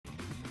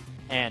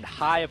And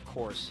High, of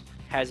course,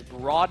 has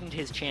broadened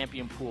his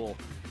champion pool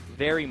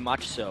very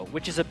much so,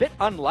 which is a bit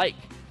unlike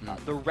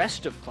the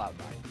rest of Cloud9.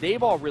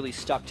 They've all really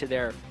stuck to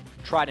their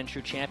tried and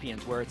true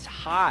champions, where it's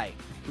High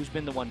who's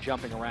been the one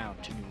jumping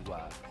around to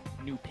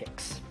new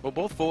picks. Well,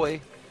 both Voy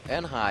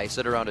and High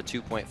sit around a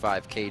 2.5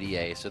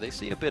 KDA, so they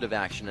see a bit of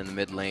action in the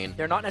mid lane.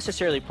 They're not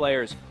necessarily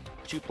players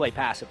to play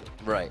passively.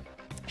 Right.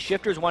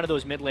 Shifter's one of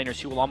those mid laners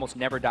who will almost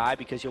never die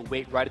because he'll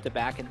wait right at the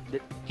back, and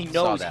he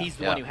knows he's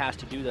the one who has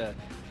to do the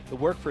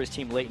work for his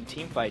team late in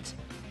team fights.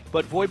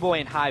 But Voyboy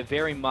and High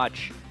very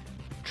much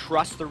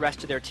trust the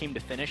rest of their team to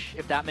finish,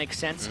 if that makes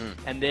sense,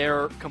 and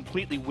they're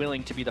completely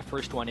willing to be the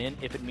first one in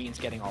if it means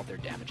getting all their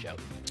damage out.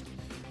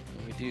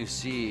 We do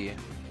see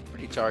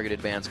pretty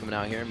targeted bans coming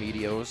out here.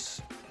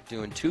 Meteos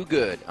doing too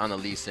good on the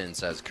Lee Sin,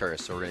 says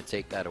Curse, so we're going to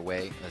take that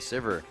away.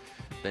 Sivir,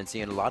 been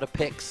seeing a lot of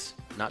picks.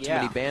 Not too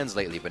many bans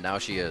lately, but now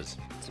she is.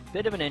 It's a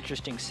bit of an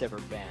interesting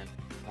Sivir ban.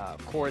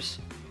 Of course,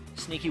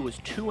 Sneaky was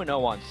 2-0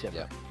 on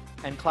Sivir,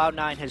 and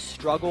Cloud9 has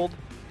struggled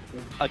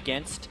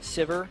against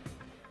Sivir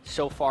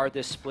so far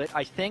this split.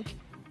 I think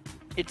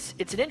it's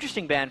an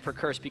interesting ban for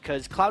Curse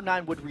because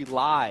Cloud9 would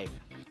rely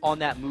on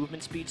that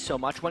movement speed so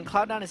much. When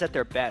Cloud9 is at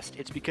their best,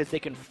 it's because they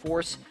can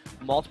force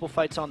multiple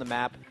fights on the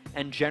map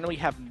and generally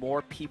have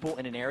more people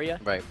in an area.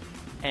 Right.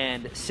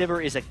 And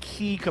Sivir is a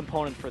key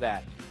component for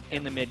that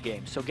in the mid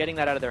game. So getting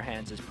that out of their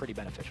hands is pretty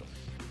beneficial.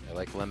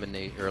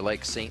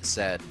 Like Saint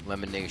said,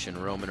 Lemon Nation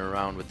roaming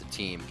around with the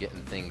team,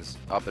 getting things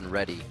up and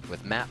ready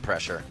with map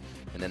pressure,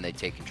 and then they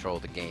take control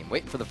of the game.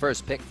 Waiting for the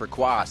first pick for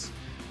Quas.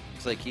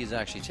 Looks like he's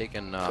actually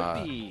taken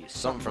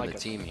something from the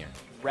team here.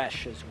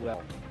 Resh as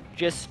well.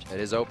 Just it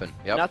is open.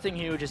 Yep. Nothing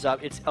huge is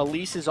up. It's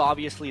Elise is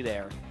obviously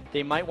there.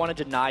 They might want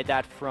to deny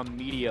that from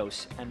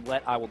Meteos and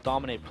let I Will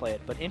Dominate play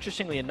it. But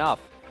interestingly enough,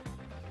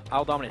 I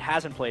Will Dominate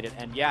hasn't played it,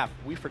 and yeah,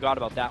 we forgot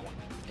about that one.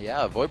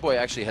 Yeah, Voyboy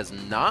actually has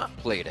not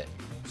played it.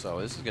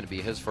 So this is going to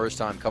be his first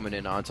time coming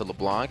in onto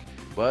LeBlanc.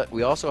 But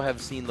we also have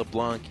seen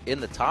LeBlanc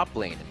in the top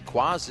lane. And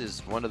Quaz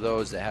is one of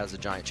those that has a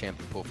giant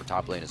champion pool for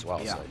top lane as well.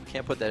 So you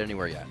can't put that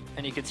anywhere yet.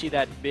 And you can see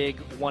that big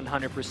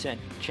 100%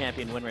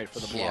 champion win rate for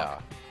LeBlanc.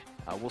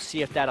 Yeah. We'll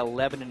see if that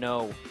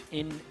 11-0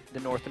 in the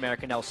North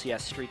American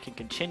LCS streak can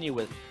continue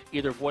with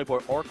either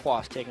Voyboy or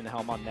Quas taking the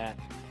helm on that.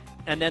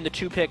 And then the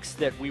two picks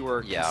that we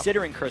were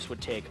considering Curse would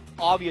take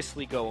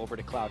obviously go over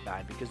to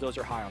Cloud9 because those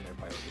are high on their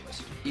priority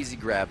list. Easy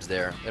grabs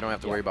there. They don't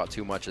have to worry about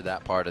too much of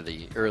that part of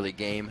the early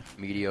game.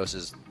 Meteos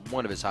is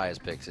one of his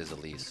highest picks is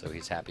Elise, so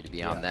he's happy to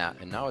be on that.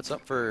 And now it's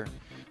up for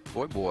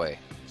Voyboy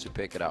to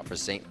pick it up for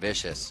St.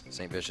 Vicious.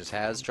 St. Vicious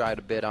has tried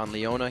a bit on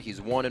Leona.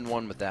 He's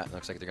 1-1 with that.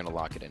 Looks like they're going to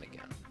lock it in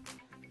again.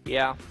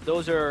 Yeah,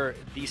 those are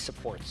the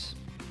supports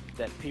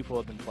that people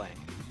have been playing.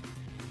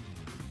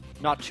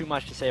 Not too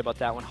much to say about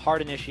that one.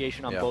 Hard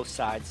initiation on both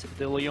sides.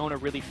 The Leona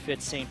really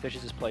fits St.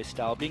 Vicious'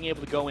 playstyle. Being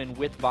able to go in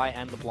with Vi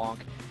and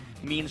LeBlanc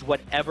means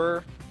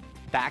whatever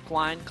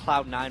backline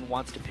Cloud9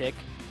 wants to pick,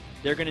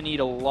 they're going to need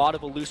a lot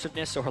of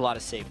elusiveness or a lot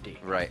of safety.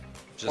 Right.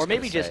 Or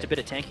maybe just a bit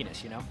of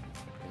tankiness, you know?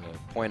 I'm going to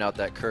point out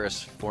that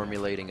Curse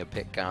formulating a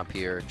pick comp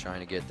here, trying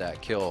to get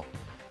that kill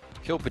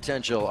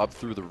potential up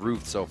through the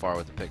roof so far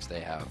with the picks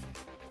they have.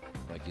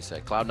 Like you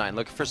said, Cloud9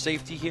 looking for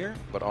safety here,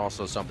 but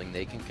also something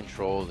they can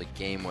control the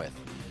game with.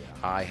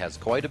 High has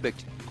quite a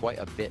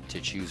bit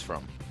to choose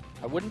from.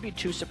 I wouldn't be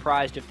too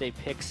surprised if they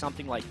pick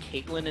something like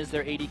Caitlyn as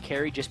their AD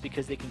carry just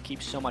because they can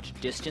keep so much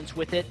distance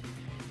with it,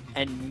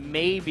 and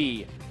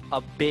maybe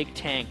a big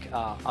tank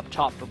up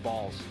top for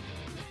Balls.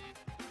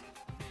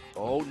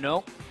 Oh,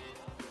 no.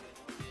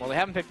 Well, they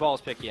haven't picked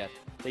Balls pick yet.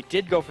 They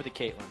did go for the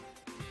Caitlyn.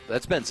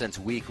 That's been since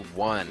week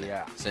 1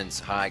 since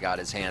High got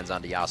his hands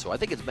on Yasuo. I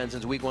think it's been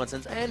since week 1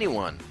 since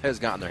anyone has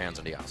gotten their hands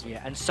on Yasuo.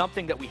 Yeah, and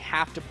something that we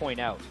have to point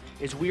out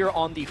is we are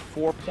on the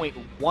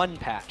 4.1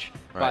 patch,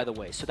 by the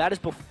way. So that is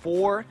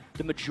before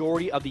the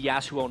majority of the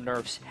Yasuo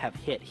nerfs have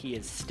hit. He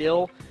is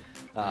still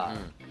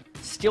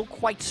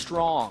quite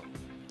strong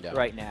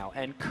right now.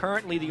 And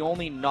currently the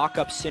only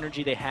knock-up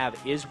synergy they have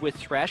is with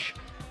Thresh.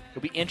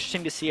 It'll be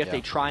interesting to see if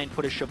they try and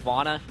put a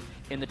Shyvana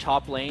in the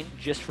top lane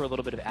just for a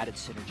little bit of added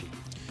synergy.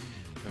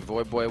 And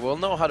Voyboy will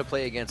know how to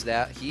play against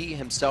that. He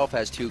himself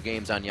has 2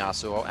 games on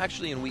Yasuo.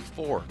 Actually, in week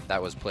 4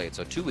 that was played,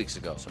 so 2 weeks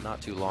ago, so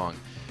not too long.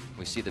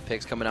 We see the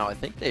picks coming out. I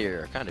think they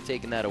are kind of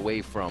taking that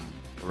away from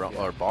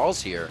our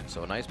Balls here.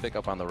 So a nice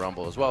pickup on the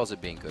Rumble, as well as it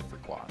being good for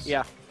Quas.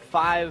 Yeah,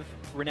 5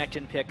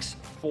 Renekton picks,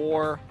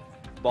 4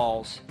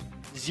 Balls,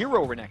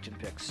 0 Renekton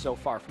picks so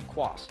far from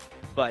Quas.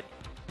 But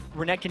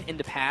Renekton in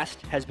the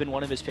past has been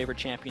one of his favorite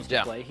champions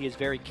to play. He is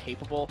very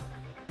capable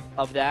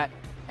of that.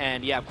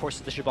 And yeah, of course,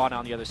 the Shyvana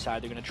on the other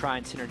side. They're going to try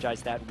and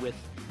synergize that with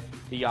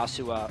the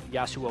Yasuo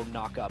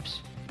knockups.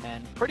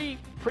 And pretty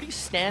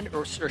standard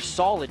or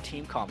solid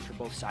team comps for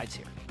both sides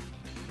here.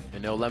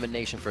 And no Lemon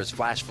Nation for his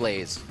Flash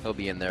Blaze. He'll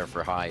be in there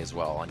for High as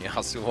well on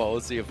Yasuo.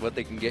 Let's see what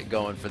they can get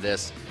going for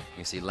this. You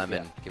can see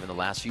Lemon giving the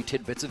last few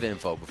tidbits of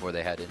info before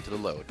they head into the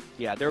load.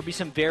 Yeah, there will be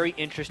some very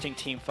interesting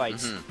team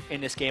fights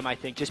in this game, I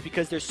think, just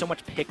because there's so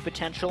much pick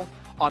potential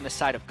on the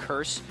side of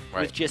Curse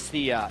with just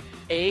the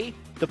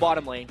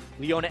bottom lane,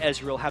 Leona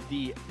Ezreal, have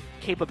the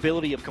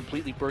capability of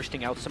completely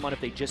bursting out someone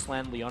if they just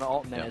land Leona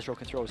ult and then Ezreal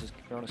can throw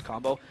his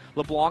combo.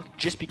 LeBlanc,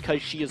 just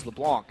because she is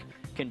LeBlanc,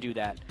 can do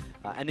that.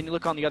 And then you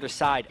look on the other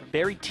side,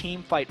 very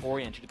team fight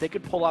oriented. If they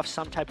could pull off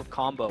some type of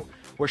combo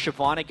where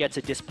Shyvana gets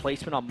a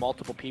displacement on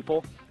multiple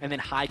people and then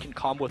Hai can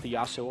combo with the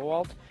Yasuo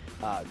ult,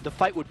 the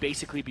fight would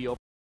basically be over.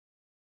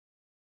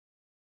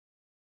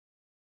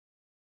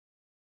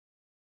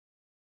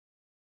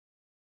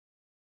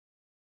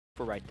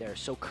 Right there.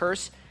 So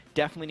Curse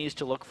definitely needs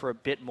to look for a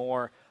bit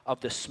more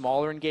of the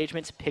smaller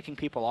engagements, picking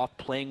people off,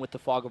 playing with the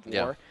fog of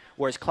war,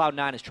 whereas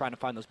Cloud9 is trying to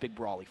find those big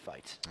brawly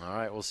fights. All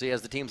right, we'll see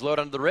as the teams load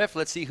onto the Rift.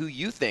 Let's see who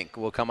you think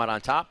will come out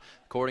on top.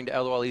 According to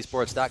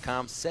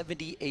LOLesports.com,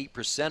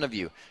 78% of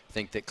you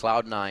think that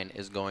Cloud9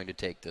 is going to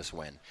take this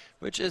win,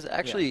 which is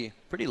actually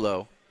pretty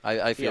low.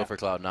 I feel for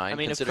Cloud9, I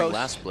mean, considering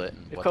last split.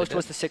 And if Coast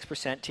was the 6%,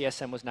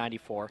 TSM was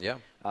 94. Yeah.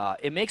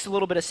 It makes a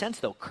little bit of sense,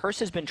 though. Curse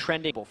has been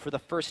trending for the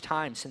first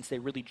time since they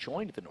really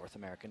joined the North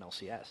American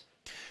LCS.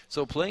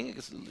 So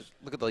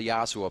look at the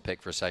Yasuo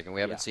pick for a second. We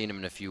haven't seen him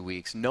in a few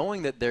weeks.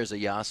 Knowing that there's a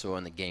Yasuo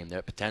in the game,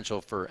 there's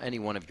potential for any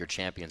one of your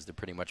champions to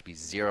pretty much be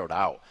zeroed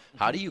out.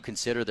 How do you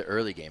consider the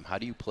early game? How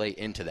do you play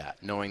into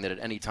that, knowing that at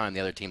any time the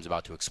other team's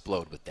about to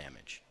explode with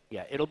damage?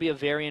 Yeah, it'll be a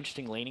very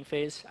interesting laning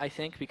phase, I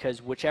think, because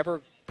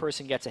whichever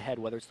person gets ahead,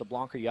 whether it's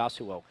LeBlanc or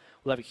Yasuo,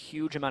 will have a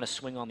huge amount of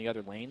swing on the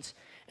other lanes,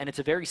 and it's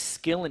a very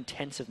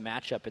skill-intensive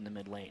matchup in the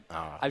mid lane.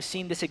 I've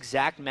seen this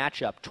exact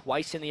matchup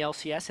twice in the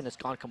LCS, and it's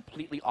gone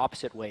completely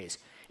opposite ways.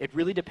 It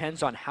really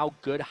depends on how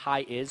good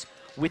Hai is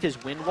with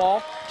his wind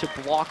wall to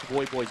block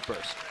Voyboy's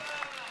burst.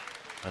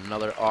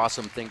 Another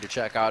awesome thing to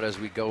check out as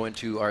we go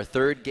into our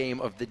third game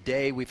of the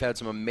day. We've had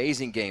some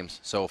amazing games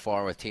so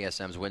far with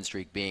TSM's win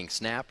streak being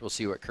snapped. We'll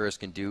see what Curse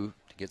can do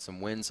to get some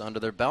wins under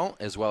their belt,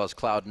 as well as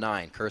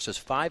Cloud9. Curse is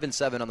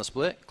 5-7 on the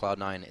split.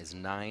 Cloud9 is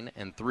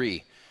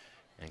 9-3.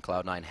 And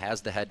Cloud9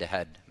 has the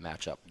head-to-head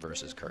matchup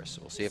versus Curse.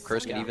 So we'll see if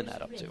Curse can even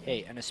that up too.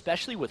 Hey, and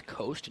especially with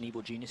Coast and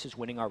Evil Geniuses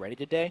winning already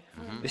today,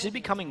 this is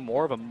becoming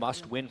more of a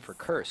must-win for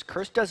Curse.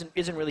 Curse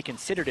isn't really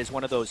considered as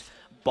one of those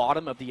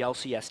bottom of the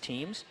LCS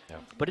teams,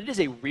 but it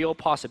is a real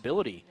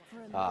possibility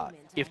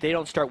if they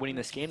don't start winning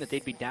this game that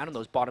they'd be down in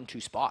those bottom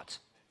two spots.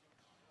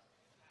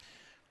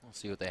 We'll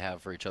see what they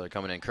have for each other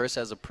coming in. Curse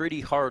has a pretty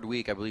hard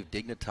week. I believe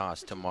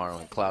Dignitas tomorrow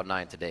and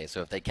Cloud9 today.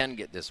 So if they can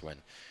get this win,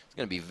 it's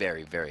going to be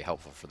very, very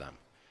helpful for them.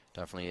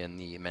 Definitely in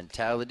the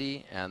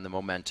mentality and the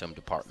momentum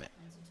department.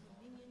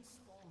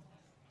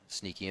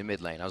 Sneaky in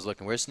mid lane. I was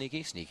looking, where's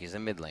Sneaky? Sneaky's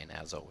in mid lane,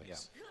 as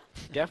always.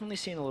 Definitely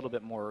seeing a little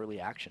bit more early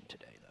action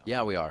today, though.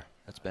 Yeah, we are.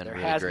 That's been really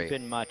great. There hasn't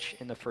been much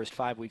in the first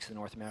 5 weeks of the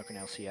North American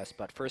LCS,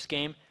 but first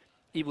game,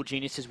 Evil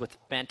Geniuses with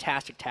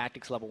fantastic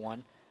tactics, level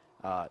 1,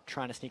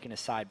 trying to sneak in a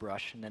side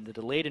brush, and then the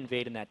delayed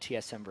invade in that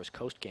TSM versus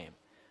Coast game.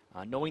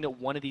 Knowing that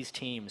one of these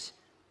teams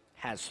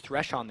has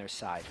Thresh on their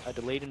side, a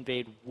delayed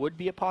invade would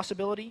be a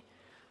possibility,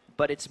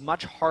 but it's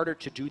much harder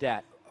to do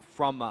that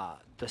from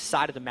the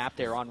side of the map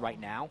they're on right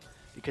now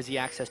because the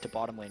access to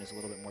bottom lane is a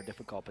little bit more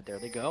difficult, but there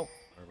they go.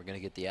 We're going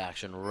to get the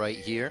action right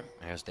here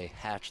as they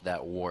hatch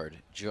that ward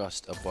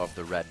just above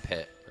the red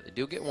pit. But they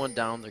do get one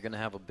down. They're going to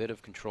have a bit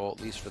of control,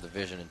 at least for the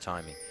vision and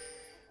timing.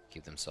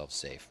 Keep themselves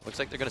safe. Looks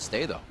like they're going to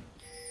stay, though.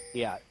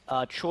 Yeah,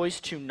 choice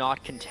to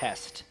not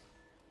contest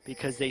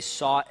because they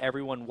saw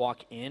everyone walk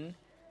in.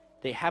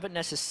 They haven't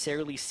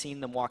necessarily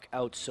seen them walk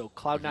out, so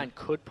Cloud9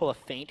 could pull a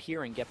feint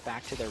here and get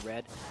back to their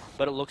red,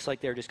 but it looks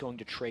like they're just going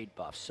to trade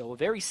buffs. So a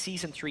very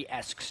Season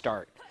 3-esque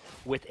start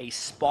with a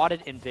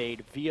spotted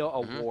invade via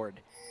a ward,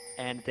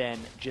 and then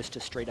just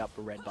a straight-up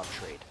red buff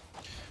trade.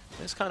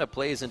 This kind of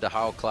plays into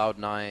how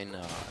Cloud9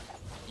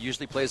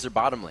 usually plays their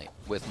bottom lane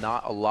with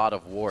not a lot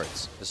of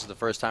wards. This is the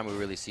first time we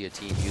really see a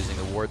team using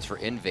the wards for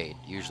invade.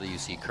 Usually you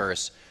see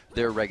Curse,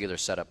 their regular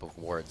setup of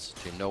wards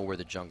to know where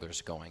the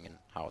jungler's going and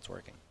how it's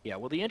working. Yeah,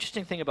 well, the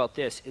interesting thing about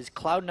this is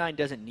Cloud9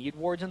 doesn't need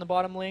wards in the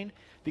bottom lane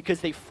because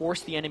they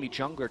force the enemy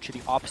jungler to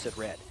the opposite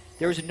red.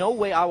 There is no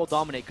way I Will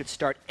Dominate could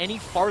start any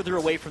farther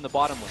away from the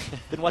bottom lane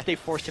than what they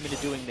forced him into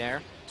doing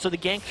there. So the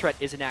gank threat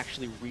isn't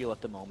actually real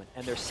at the moment,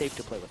 and they're safe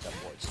to play with them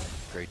wards.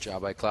 Great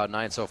job by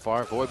Cloud9 so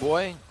far.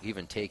 Voyboy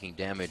even taking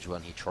damage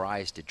when he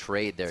tries to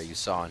trade there, you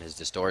saw in his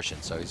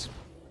distortion. So he's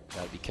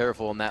got to be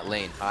careful in that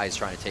lane. Hai's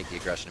trying to take the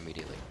aggression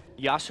immediately.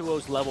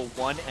 Yasuo's level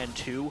 1 and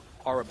 2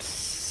 are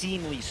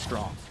obscenely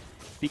strong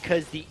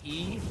because the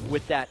E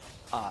with that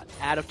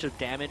additive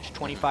damage,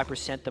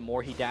 25% the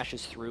more he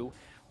dashes through,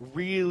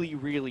 really,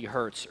 really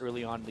hurts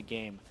early on in the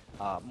game,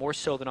 more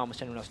so than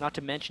almost anyone else. Not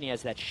to mention he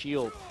has that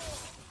shield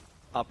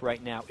up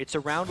right now. It's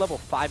around level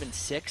 5 and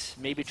 6,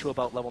 maybe to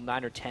about level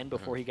 9 or 10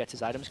 before he gets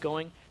his items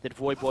going, that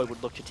Voyboy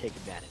would look to take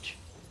advantage.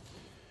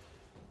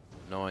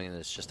 Knowing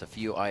there's just a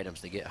few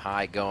items to get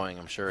Hai going,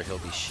 I'm sure he'll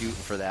be shooting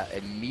for that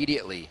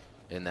immediately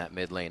in that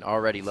mid lane.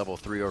 Already level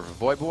 3 over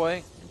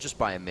Voyboy, and just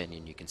by a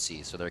minion you can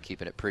see, so they're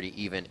keeping it pretty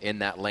even in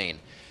that lane.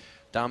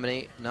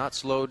 Dominate not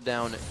slowed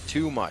down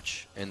too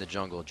much in the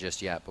jungle just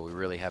yet, but we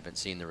really haven't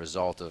seen the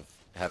result of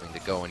having to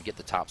go and get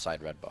the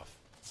topside red buff.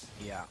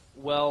 Yeah,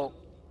 well,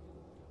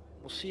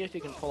 we'll see if he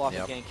can pull off a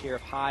gank here.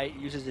 If Hai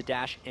uses the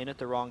dash in at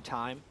the wrong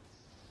time,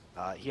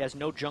 He has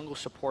no jungle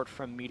support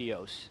from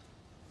Meteos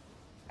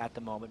at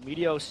the moment.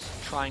 Meteos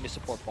trying to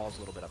support balls a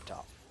little bit up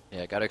top.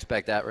 Yeah, got to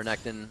expect that.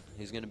 Renekton,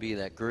 he's going to be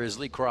that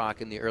Grizzly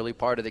Croc in the early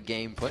part of the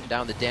game, putting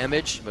down the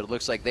damage, but it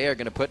looks like they are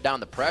going to put down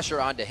the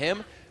pressure onto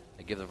him.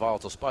 They give the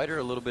Volatile Spider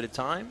a little bit of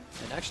time,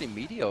 and actually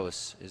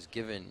Meteos is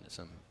given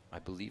some, I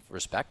believe,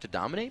 respect to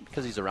dominate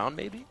because he's around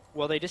maybe?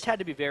 Well, they just had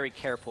to be very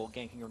careful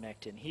ganking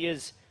Renekton. He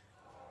is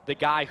the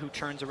guy who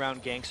turns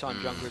around ganks on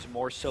junglers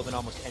more so than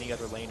almost any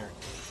other laner.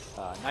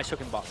 Nice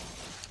hook and bottom.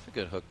 A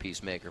good hook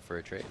peacemaker for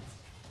a trade.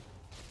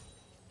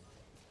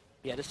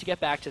 Yeah, just to get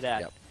back to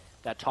that,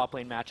 that top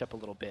lane matchup a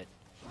little bit.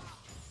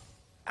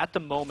 At the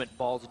moment,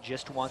 Balls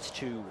just wants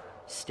to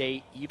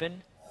stay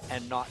even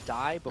and not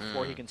die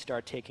before he can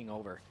start taking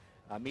over.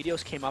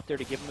 Meteos came up there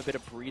to give him a bit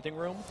of breathing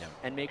room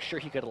and make sure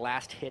he could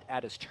last hit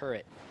at his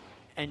turret.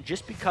 And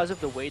just because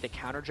of the way the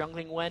counter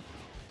jungling went,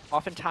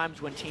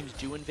 oftentimes when teams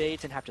do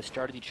invades and have to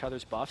start at each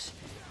other's buffs,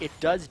 it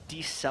does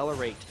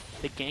decelerate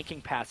the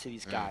ganking paths of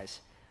these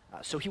guys.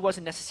 So he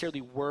wasn't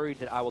necessarily worried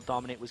that I Will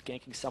Dominate was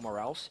ganking somewhere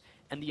else,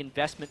 and the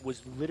investment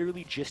was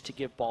literally just to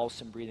give Balls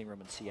some breathing room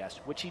in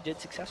CS, which he did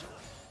successfully.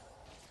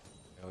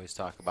 We always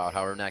talk about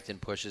how Renekton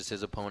pushes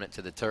his opponent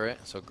to the turret,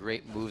 so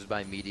great moves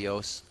by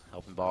Meteos,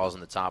 helping Balls in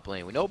the top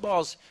lane. We know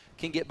Balls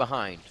can get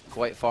behind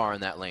quite far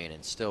in that lane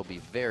and still be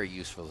very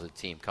useful to the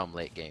team come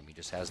late game. He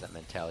just has that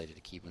mentality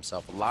to keep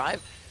himself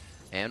alive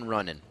and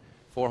running.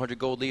 400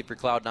 gold lead for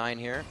Cloud9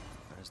 here,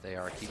 as they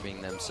are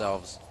keeping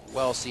themselves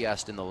well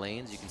CS'd in the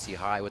lanes. You can see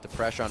High with the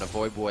pressure on a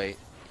Voidboy.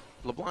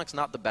 LeBlanc's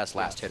not the best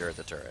last hitter at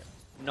the turret.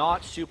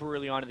 Not super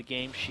early on in the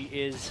game. She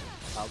is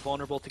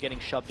vulnerable to getting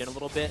shoved in a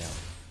little bit.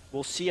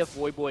 We'll see if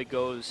Voidboy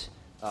goes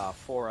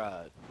for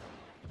a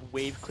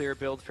wave clear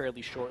build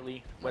fairly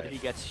shortly, whether he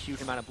gets a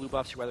huge amount of blue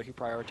buffs or whether he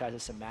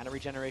prioritizes some mana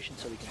regeneration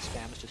so he can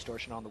spam his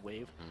distortion on the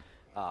wave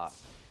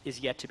is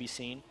yet to be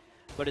seen.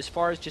 But as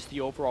far as just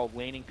the overall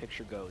laning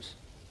picture goes,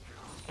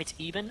 it's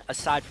even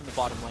aside from the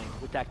bottom lane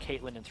with that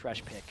Caitlyn and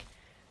Thresh pick.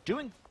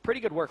 Doing pretty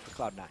good work for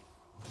Cloud9.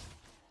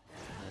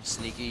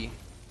 Sneaky,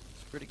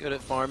 pretty good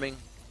at farming.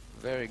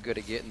 Very good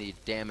at getting the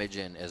damage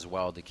in as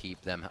well to keep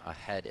them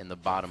ahead in the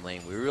bottom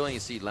lane. We really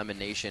see Lemon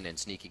Nation and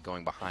Sneaky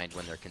going behind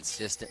when they're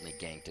consistently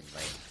ganked in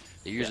lane.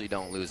 They usually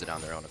don't lose it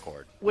on their own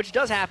accord. Which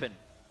does happen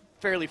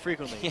fairly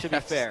frequently, to be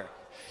fair.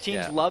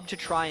 Teams love to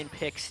try and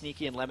pick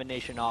Sneaky and Lemon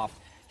Nation off.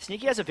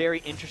 Sneaky has a very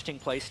interesting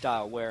play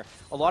style where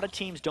a lot of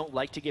teams don't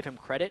like to give him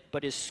credit,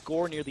 but his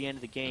score near the end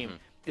of the game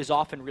is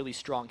often really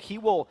strong. He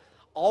will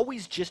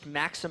always just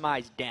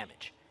maximize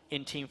damage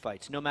in team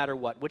fights, no matter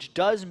what, which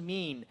does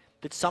mean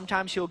that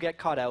sometimes he'll get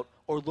caught out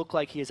or look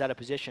like he is out of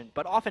position,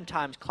 but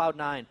oftentimes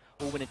Cloud9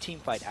 will win a team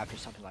fight after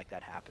something like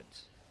that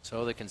happens.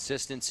 So the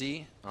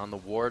consistency on the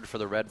ward for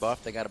the red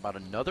buff, they got about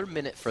another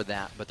minute for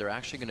that, but they're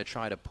actually going to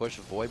try to push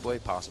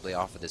Voidboy possibly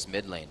off of this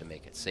mid lane to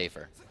make it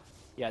safer.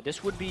 Yeah,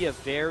 this would be a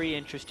very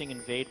interesting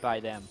invade by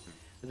them.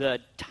 The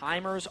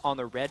timers on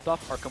the red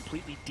buff are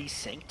completely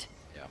desynced.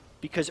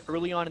 Because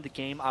early on in the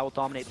game, I Will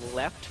Dominate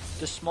left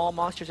the small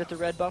monsters at the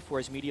red buff,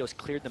 whereas Meteos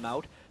cleared them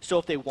out. So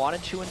if they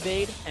wanted to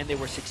invade and they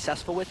were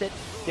successful with it,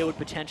 they would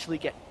potentially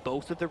get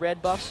both of the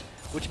red buffs,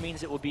 which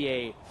means it would be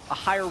a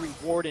higher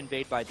reward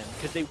invade by them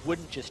because they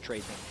wouldn't just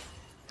trade them.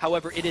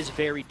 However, it is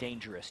very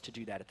dangerous to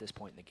do that at this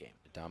point in the game.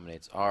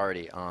 Dominate's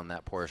already on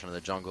that portion of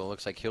the jungle.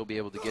 Looks like he'll be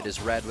able to get his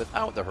red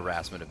without the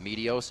harassment of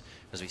Meteos,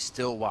 as we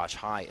still watch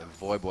High and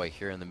Voidboy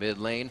here in the mid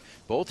lane.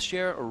 Both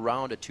share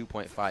around a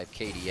 2.5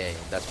 KDA,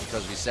 and that's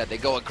because we said they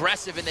go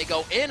aggressive and they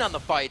go in on the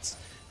fights.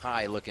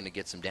 High looking to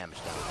get some damage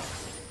done.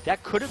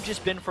 That could have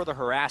just been for the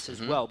harass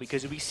as well,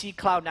 because we see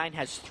Cloud9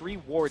 has 3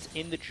 wards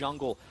in the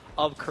jungle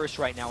of Curse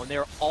right now, and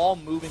they're all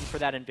moving for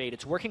that invade.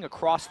 It's working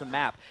across the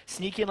map.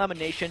 Sneaky and Lemon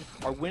Nation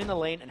are winning the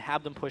lane and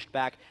have them pushed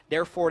back.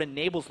 Therefore, it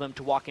enables them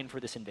to walk in for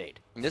this invade.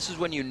 And this is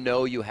when you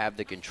know you have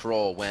the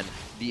control, when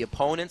the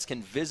opponents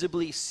can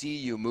visibly see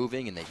you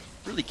moving and they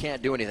really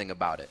can't do anything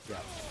about it.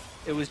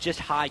 It was just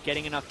High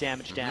getting enough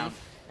damage down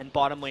and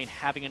bottom lane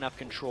having enough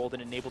control that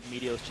enabled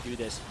Meteos to do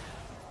this.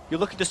 You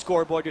look at the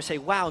scoreboard, you say,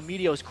 wow,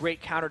 Meteos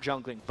great counter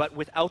jungling, but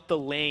without the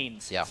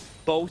lanes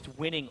both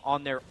winning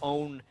on their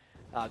own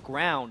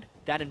ground,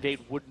 that invade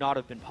would not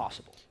have been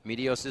possible.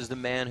 Meteos is the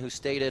man who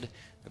stated,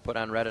 put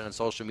on Reddit and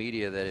social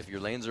media, that if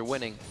your lanes are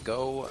winning,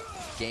 go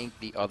gank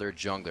the other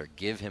jungler.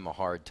 Give him a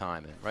hard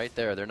time. And right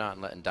there, they're not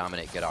letting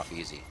Dominate get off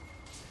easy.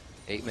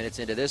 8 minutes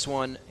into this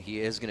one, he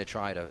is going to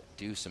try to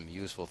do some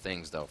useful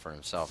things, though, for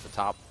himself. The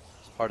top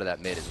part of that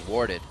mid is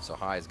warded, so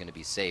High is going to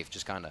be safe,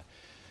 just kind of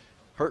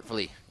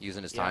hurtfully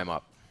using his time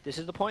up. This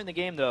is the point in the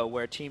game, though,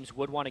 where teams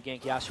would want to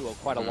gank Yasuo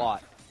quite a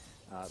lot.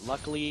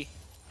 Luckily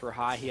for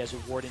High, he has a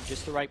ward in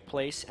just the right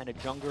place and a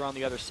jungler on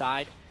the other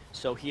side,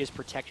 so he is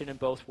protected in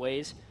both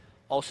ways.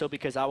 Also,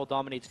 because I Will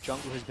Dominate's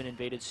jungle has been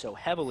invaded so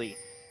heavily,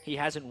 he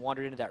hasn't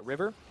wandered into that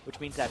river,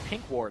 which means that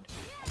pink ward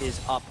is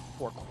up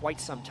for quite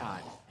some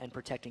time and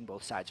protecting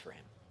both sides for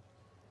him.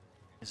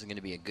 This is going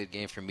to be a good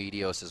game for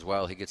Meteos as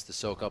well. He gets to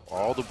soak up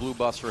all the blue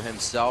buffs for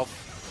himself.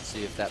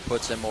 See if that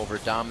puts him over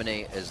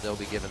Dominate, as they'll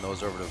be giving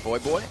those over to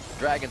Voidboy.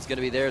 Dragon's going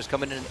to be there. He's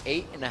coming in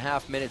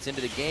 8.5 minutes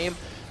into the game.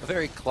 A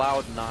very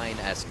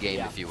Cloud9-esque game,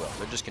 if you will.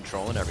 They're just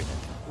controlling everything.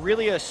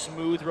 Really a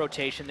smooth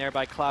rotation there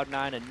by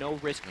Cloud9, a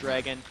no-risk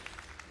dragon.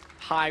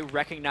 High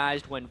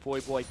recognized when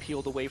Voyboy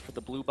peeled away for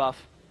the blue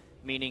buff,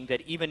 meaning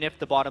that even if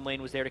the bottom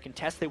lane was there to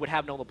contest, they would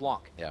have no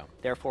LeBlanc. Yeah.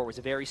 Therefore, it was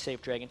a very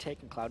safe dragon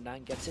take, and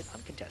Cloud9 gets it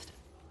uncontested.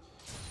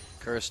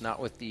 Curse not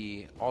with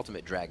the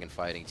ultimate dragon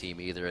fighting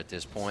team either at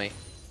this point.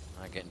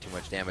 Not getting too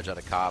much damage out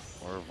of Cop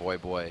or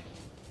Voyboy.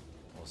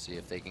 We'll see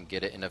if they can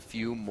get it in a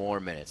few more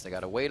minutes. They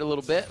got to wait a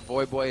little bit.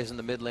 Voyboy is in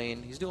the mid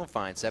lane. He's doing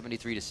fine.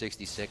 73 to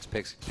 66.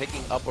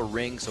 Picking up a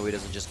ring so he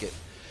doesn't just get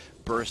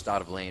burst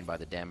out of lane by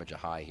the damage of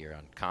High here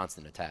on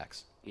constant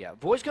attacks. Yeah,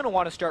 Voy's going to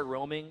want to start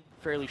roaming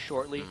fairly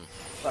shortly.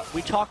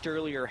 We talked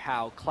earlier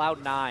how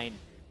Cloud9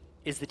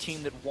 is the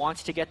team that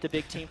wants to get the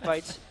big team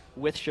fights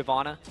with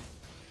Shyvana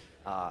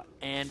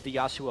and the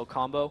Yasuo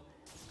combo.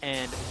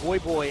 And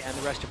Voyboy and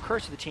the rest of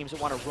Curse are the teams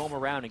that want to roam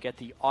around and get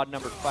the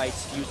odd-numbered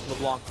fights, use the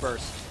LeBlanc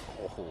burst.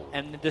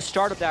 And the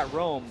start of that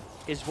roam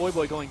is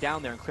Voyboy going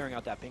down there and clearing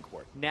out that pink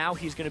ward. Now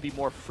he's going to be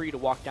more free to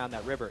walk down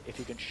that river if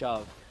he can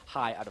shove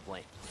High out of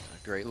lane.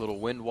 A great little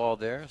wind wall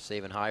there,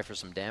 saving High for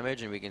some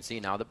damage. And we can see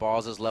now that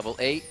Balls is level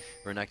 8.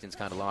 Renekton's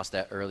kind of lost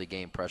that early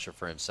game pressure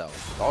for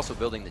himself. Also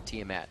building the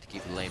Tiamat to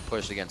keep the lane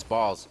pushed against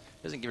Balls.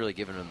 Isn't really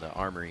giving him the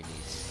armor he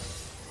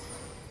needs.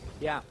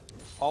 Yeah,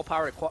 all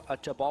power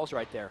to Balls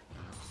right there.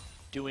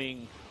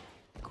 Doing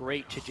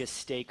great to just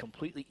stay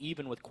completely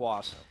even with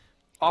Quas.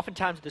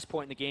 Oftentimes at this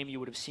point in the game, you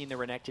would have seen the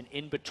Renekton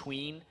in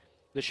between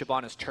the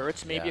Shyvana's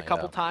turrets maybe a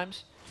couple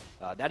times.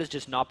 That has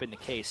just not been the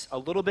case. A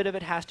little bit of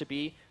it has to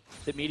be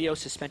that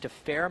Meteos has spent a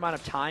fair amount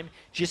of time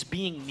just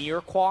being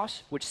near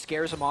Quas, which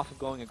scares him off of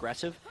going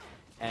aggressive.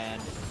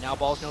 And now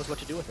Balls knows what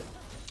to do with it.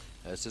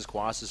 This is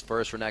Quas's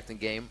first Renekton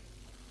game.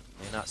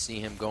 May not see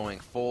him going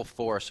full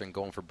force and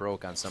going for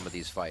broke on some of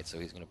these fights. So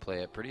he's going to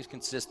play it pretty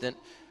consistent,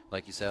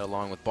 like you said,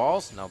 along with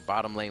Balls. Now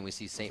bottom lane, we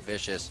see St.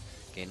 Vicious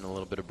gaining a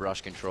little bit of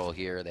brush control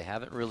here. They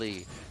haven't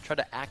really tried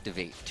to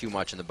activate too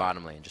much in the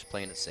bottom lane, just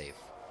playing it safe.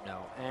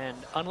 No, and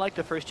unlike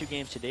the first two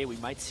games today, we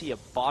might see a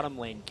bottom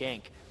lane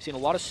gank. We've seen a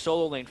lot of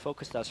solo lane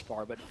focus thus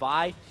far, but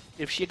Vi,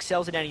 if she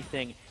excels at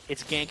anything,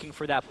 it's ganking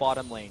for that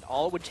bottom lane.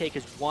 All it would take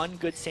is one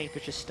good St.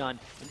 Vicious stun,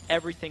 and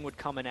everything would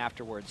come in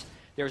afterwards.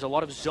 There's a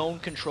lot of zone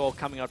control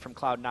coming out from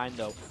Cloud9,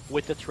 though,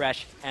 with the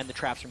Thresh and the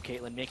traps from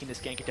Caitlyn, making this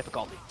gank a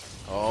difficulty.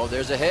 Oh,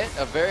 there's a hit.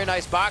 A very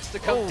nice box to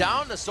come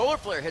down. The Solar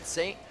Flare hits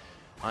Saint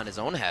on his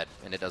own head,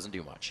 and it doesn't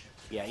do much.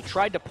 Yeah, he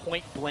tried to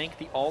point blank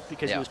the ult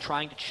because he was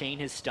trying to chain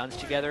his stuns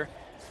together.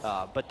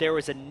 But there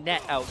was a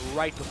net out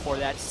right before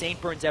that.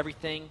 Saint burns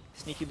everything.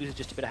 Sneaky loses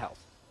just a bit of health.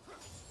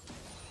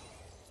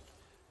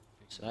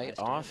 Night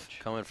off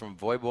coming from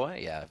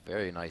Voyboy. Yeah,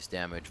 very nice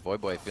damage.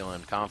 Voyboy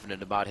feeling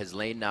confident about his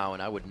lane now,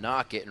 and I would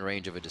not get in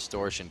range of a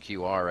distortion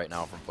QR right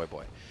now from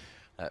Voyboy.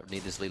 That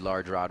needlessly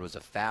large rod was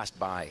a fast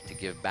buy to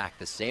give back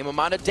the same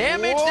amount of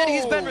damage that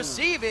he's been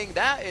receiving.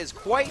 That is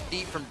quite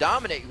deep from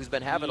Dominate, who's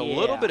been having a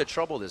little bit of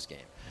trouble this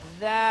game.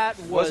 That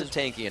wasn't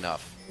tanky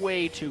enough.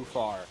 Way too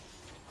far.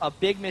 A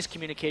big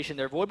miscommunication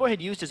there. Voyboy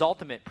had used his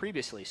ultimate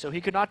previously, so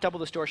he could not double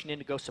distortion in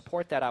to go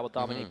support that I will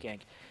dominate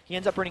gank. He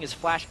ends up burning his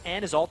flash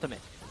and his ultimate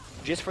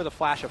just for the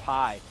flash of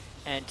High,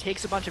 and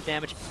takes a bunch of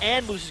damage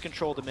and loses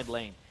control of the mid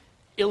lane.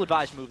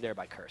 Ill-advised move there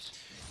by Curse.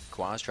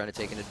 Quas trying to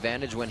take an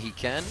advantage when he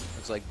can.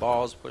 Looks like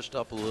Balls pushed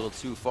up a little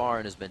too far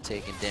and has been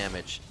taking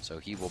damage, so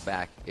he will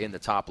back in the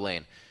top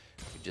lane.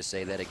 We could just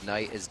say that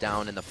Ignite is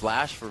down in the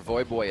flash for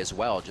Voyboy as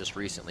well, just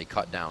recently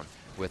cut down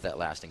with that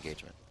last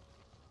engagement.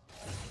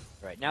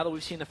 Right, now that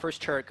we've seen the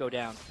first turret go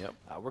down,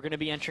 we're going to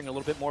be entering a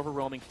little bit more of a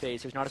roaming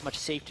phase. There's not as much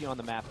safety on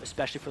the map,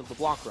 especially for the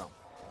LeBlanc roam.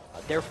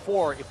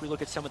 Therefore, if we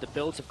look at some of the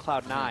builds of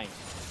Cloud9,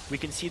 we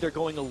can see they're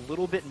going a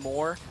little bit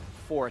more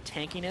for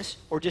tankiness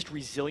or just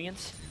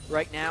resilience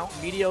right now.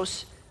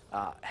 Meteos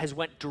has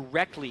went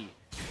directly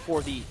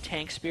for the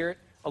tank spirit.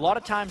 A lot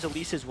of times,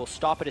 Elises will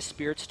stop at a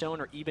Spirit Stone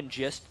or even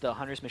just the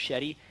Hunter's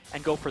Machete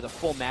and go for the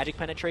full magic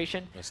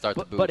penetration.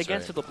 But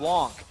against the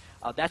LeBlanc,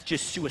 that's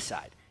just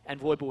suicide,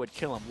 and Voyboy would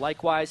kill him.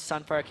 Likewise,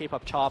 Sunfire Cape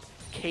up top.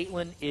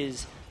 Caitlyn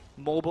is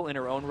mobile in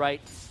her own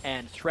right,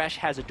 and Thresh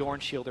has a Dorn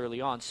Shield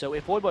early on. So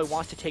if Voyboy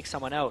wants to take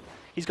someone out,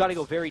 he's got to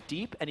go very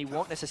deep, and he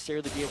won't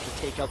necessarily be able to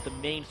take out the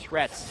main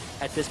threats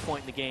at this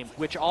point in the game,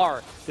 which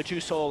are the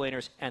two solo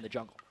laners and the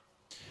jungle.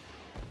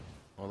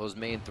 Well, those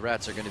main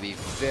threats are going to be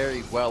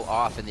very well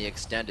off in the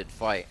extended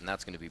fight, and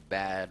that's going to be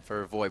bad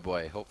for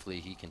Voyboy. Hopefully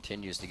he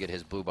continues to get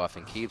his blue buff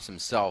and keeps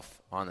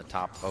himself on the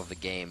top of the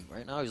game.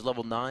 Right now he's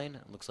level 9.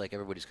 It looks like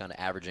everybody's kind of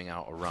averaging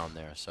out around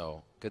there.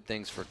 So good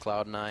things for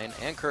Cloud9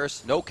 and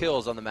Curse. No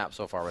kills on the map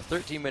so far. We're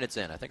 13 minutes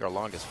in. I think our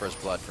longest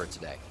first blood for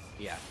today.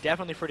 Yeah,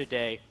 definitely for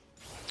today.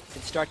 You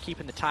can start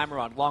keeping the timer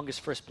on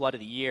longest first blood of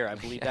the year. I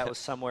believe that was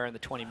somewhere in the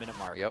 20-minute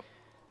mark. Yep.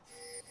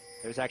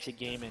 There was actually a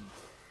game in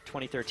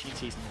 2013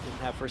 season that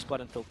didn't have first blood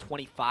until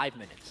 25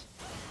 minutes.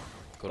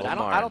 But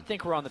I don't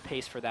think we're on the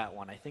pace for that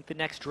one. I think the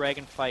next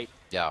dragon fight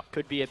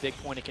could be a big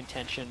point of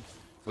contention.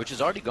 Which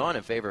has already gone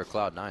in favor of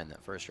Cloud9,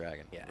 that first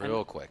dragon,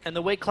 real quick. And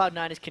the way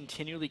Cloud9 is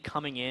continually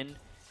coming in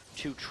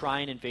to try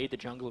and invade the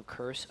jungle of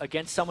Curse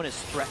against someone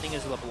as threatening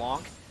as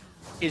LeBlanc,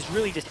 is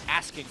really just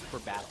asking for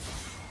battle.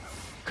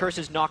 Curse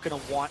is not going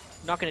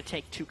to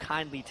take too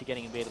kindly to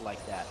getting invaded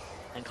like that,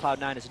 and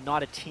Cloud9 is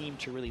not a team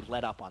to really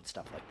let up on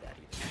stuff like that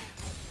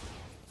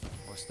either.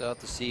 We'll still have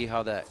to see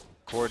how that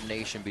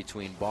coordination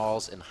between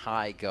balls and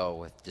high go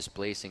with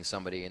displacing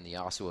somebody in the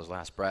Yasuo's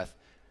last breath.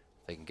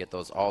 They can get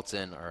those ults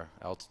in, or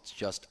else it's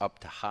just up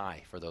to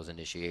high for those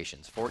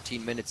initiations.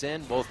 14 minutes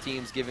in, both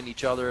teams giving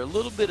each other a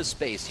little bit of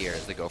space here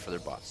as they go for their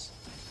buffs.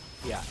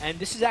 Yeah, and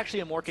this is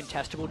actually a more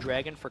contestable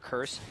dragon for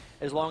Curse,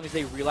 as long as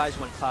they realize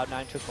when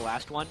Cloud9 took the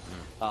last one.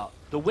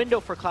 The window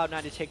for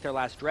Cloud9 to take their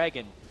last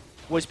dragon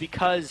was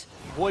because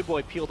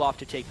Voyboy peeled off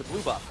to take the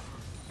blue buff.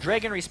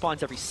 Dragon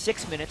respawns every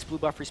 6 minutes, blue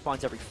buff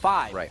respawns every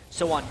 5. Right.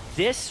 So on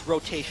this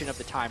rotation of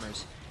the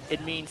timers,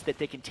 it means that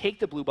they can take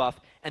the blue buff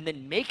and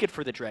then make it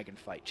for the dragon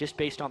fight, just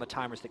based on the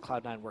timers that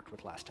Cloud9 worked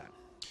with last time.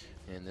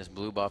 And this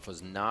blue buff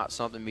was not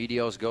something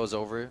Meteos goes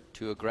over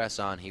to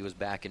aggress on. He was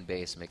back in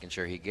base, making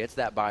sure he gets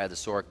that buy of the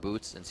Sork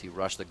boots since he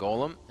rushed the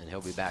golem, and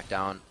he'll be back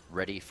down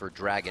ready for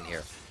dragon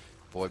here.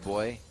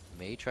 Voyboy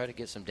may try to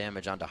get some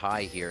damage onto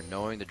high here,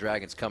 knowing the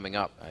dragon's coming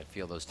up. I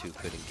feel those two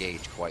could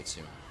engage quite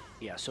soon.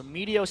 Yeah, so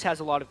Meteos has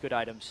a lot of good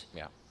items.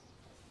 Yeah.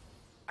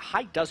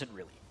 High doesn't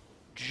really.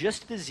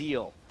 Just the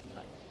Zeal.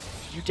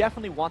 You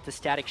definitely want the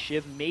static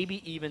Shiv,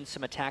 maybe even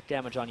some attack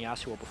damage on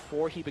Yasuo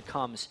before he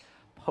becomes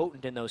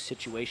potent in those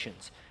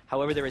situations.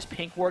 However, there is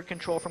pink ward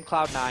control from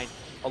Cloud9,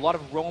 a lot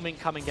of roaming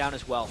coming down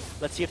as well.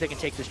 Let's see if they can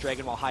take this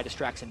dragon while High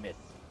distracts in mid.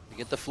 To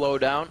get the flow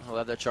down, he'll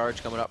have that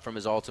charge coming up from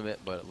his ultimate,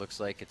 but it looks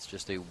like it's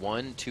just a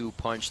 1-2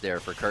 punch there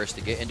for Curse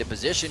to get into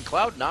position.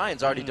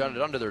 Cloud9's already done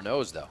it under their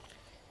nose, though.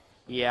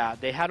 Yeah,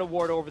 they had a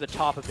ward over the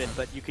top of it,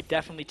 but you could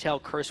definitely tell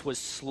Curse was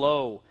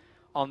slow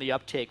on the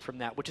uptake from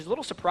that, which is a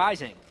little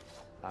surprising,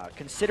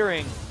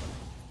 considering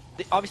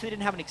they obviously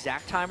didn't have an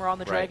exact timer on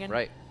the dragon.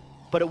 Right.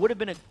 But it would have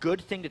been a good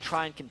thing to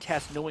try and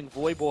contest, knowing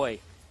Voyboy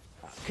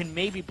can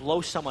maybe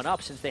blow someone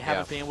up since they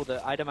haven't been able to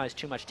itemize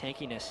too much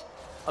tankiness.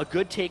 A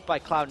good take by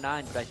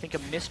Cloud9, but I think a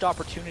missed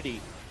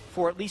opportunity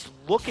for at least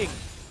looking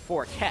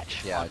for a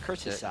catch on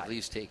Curse's side. At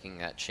least taking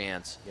that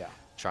chance,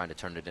 trying to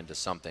turn it into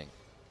something.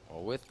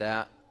 Well, with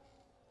that,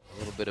 a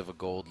little bit of a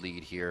gold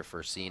lead here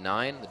for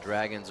C9. The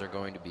Dragons are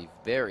going to be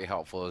very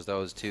helpful as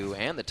those two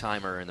and the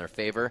timer are in their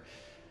favor.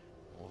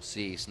 We'll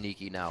see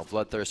Sneaky now.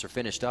 Bloodthirster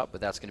finished up,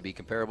 but that's going to be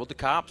comparable to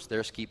Cops.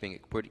 They're keeping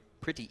it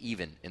pretty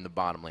even in the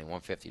bottom lane,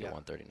 150 to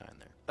 139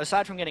 there.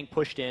 Aside from getting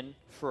pushed in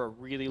for a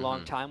really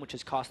long time, which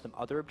has cost them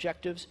other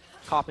objectives,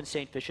 Cop and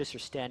St. Vicious are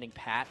standing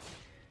pat.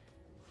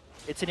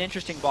 It's an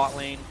interesting bot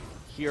lane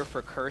here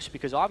for Curse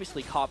because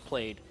obviously Cop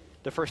played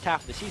the first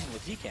half of the season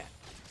with Zcan,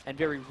 and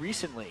very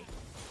recently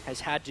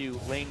has had to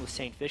lane with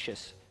St.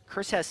 Vicious.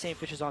 Curse has St.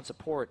 Vicious on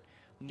support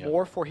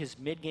more for his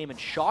mid-game and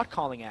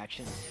shot-calling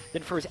action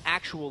than for his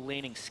actual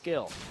laning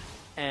skill.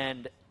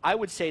 And I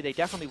would say they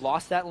definitely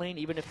lost that lane,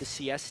 even if the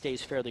CS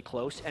stays fairly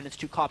close, and it's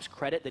to Cop's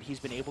credit that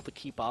he's been able to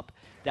keep up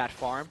that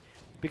farm,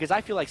 because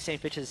I feel like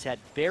St. Vicious has had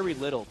very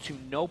little to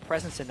no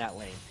presence in that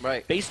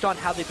lane, based on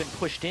how they've been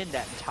pushed in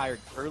that entire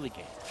early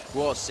game.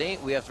 Well,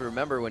 Saint, we have to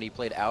remember when he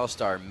played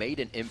Alistar, made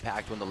an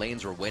impact when the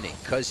lanes were winning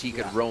because he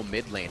could roam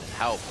mid lane and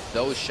help.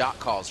 Those shot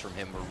calls from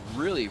him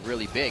were really,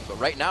 really big. But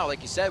right now,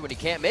 like you said, when he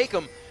can't make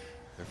them,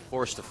 they're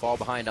forced to fall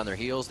behind on their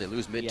heels. They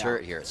lose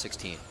mid-turret here at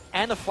 16.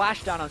 And the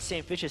flash down on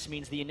St. Vicious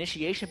means the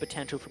initiation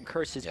potential from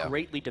Curse is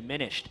greatly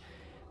diminished.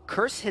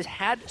 Curse has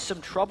had some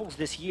troubles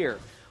this year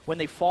when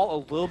they fall a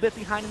little bit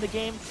behind in the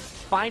game,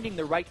 finding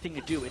the right thing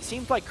to do. It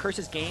seems like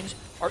Curse's games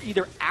are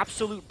either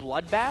absolute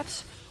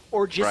bloodbaths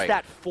or just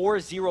that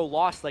 4-0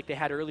 loss like they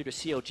had earlier to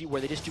COG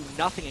where they just do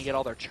nothing and get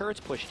all their turrets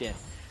pushed in.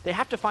 They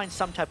have to find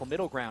some type of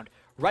middle ground.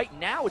 Right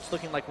now it's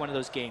looking like one of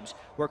those games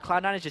where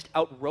Cloud9 is just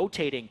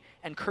out-rotating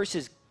and Curse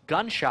is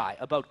gun-shy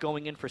about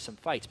going in for some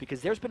fights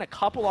because there's been a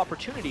couple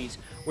opportunities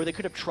where they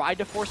could have tried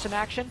to force some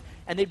action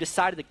and they've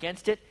decided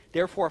against it,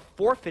 therefore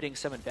forfeiting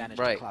some advantage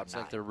to Cloud9. It's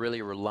like they're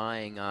really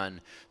relying on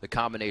the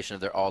combination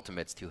of their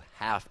ultimates to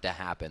have to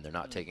happen. They're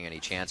not taking any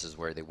chances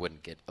where they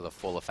wouldn't get the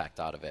full effect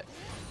out of it.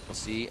 We'll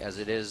see as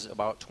it is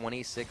about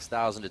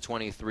 26,000 to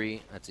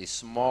 23. That's a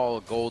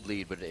small gold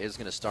lead, but it is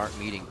going to start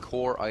meeting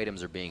core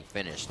items are being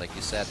finished. Like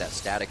you said, that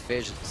static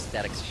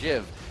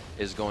Shiv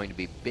is going to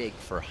be big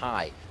for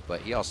High,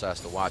 but he also has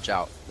to watch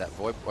out that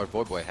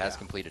Voyboy has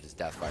completed his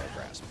Deathfire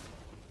Grasp.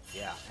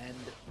 Yeah, and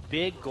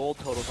big gold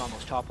totals on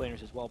those top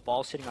laners as well.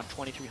 Balls sitting on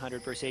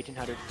 2,300 versus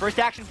 1,800. First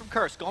action from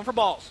Curse, going for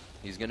balls.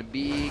 He's going to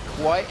be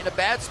quite in a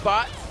bad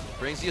spot.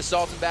 Brings the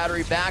Assault and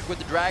Battery back with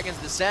the Dragon's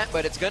Descent,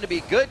 but it's going to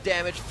be good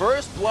damage.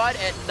 First blood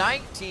at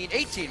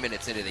 18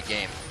 minutes into the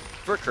game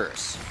for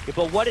Curse. Yeah,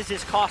 but what does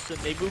this cost them?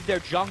 They move their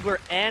jungler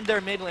and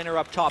their mid laner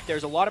up top.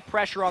 There's a lot of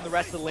pressure on the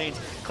rest of the lanes.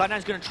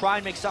 Cloud9's going to try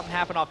and make something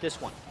happen off this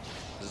one.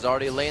 This is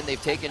already a lane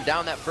they've taken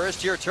down. That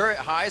first tier turret.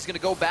 High is going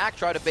to go back,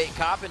 try to bait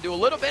Cop and do a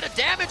little bit of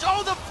damage.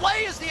 Oh, the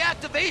play is the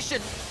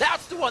activation.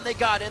 That's the one they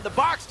got in. The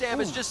box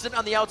damage just sitting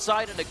on the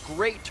outside and a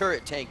great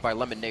turret tank by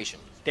Lemon Nation.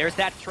 There's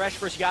that Thresh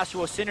versus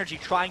Yasuo synergy,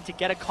 trying to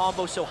get a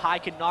combo so High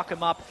can knock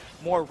him up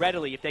more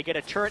readily. If they get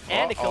a turret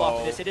and a kill off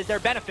of this, it is their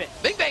benefit.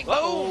 Bing, bang,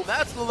 boom!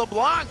 That's the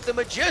LeBlanc, the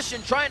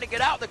Magician, trying to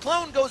get out. The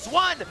clone goes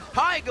one,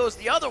 High goes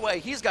the other way.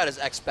 He's got his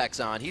X-Specs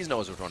on. He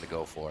knows which one to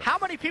go for. How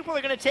many people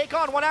are going to take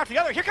on one after the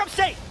other? Here comes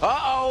Saint!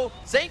 Uh-oh,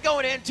 Saint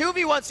going in,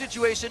 2v1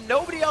 situation.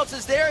 Nobody else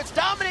is there. It's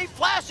Dominate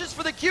flashes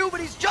for the Q,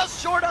 but he's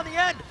just short on the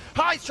end.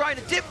 High's trying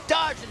to dip,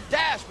 dodge, and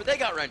dash, but they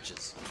got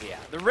wrenches. Yeah,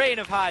 the reign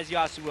of High's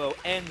Yasuo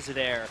ends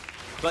there,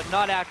 but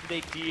not after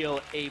they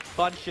deal a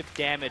bunch of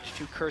damage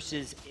to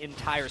Curse's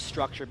entire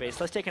structure base.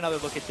 Let's take another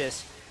look at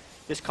this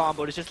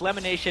combo. It's just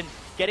Lemonation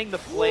getting the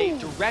play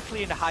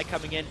directly into High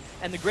coming in,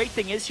 and the great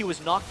thing is he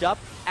was knocked up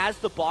as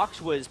the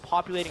box was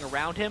populating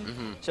around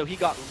him, so he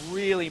got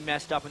really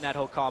messed up in that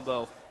whole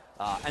combo.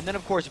 And then,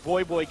 of course,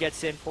 Voyboy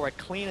gets in for a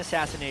clean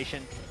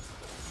assassination.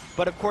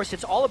 But, of course,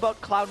 it's all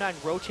about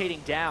Cloud9 rotating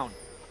down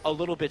a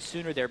little bit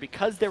sooner there.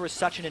 Because there was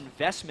such an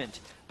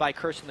investment by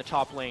Curse in the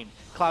top lane,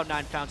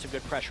 Cloud9 found some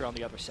good pressure on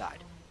the other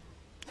side.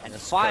 And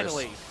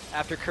finally,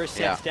 after Curse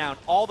sends down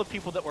all the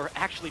people that were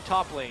actually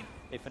top lane,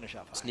 they finish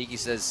off. Sneaky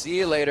says, see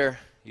you later.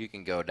 You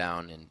can go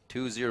down in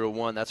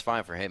 2-0-1. That's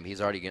fine for him.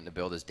 He's already getting to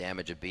build his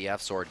damage. A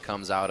BF sword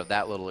comes out of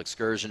that little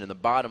excursion in the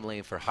bottom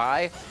lane for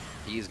High.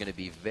 He's going to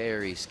be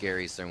very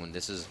scary soon.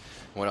 This is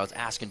what I was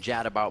asking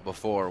Jad about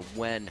before,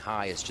 when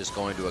High is just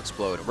going to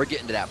explode. And we're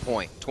getting to that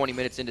point. 20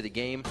 minutes into the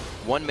game,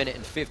 1 minute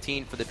and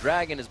 15 for the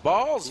Dragon. His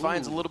balls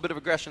finds a little bit of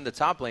aggression in the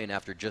top lane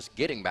after just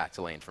getting back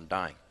to lane from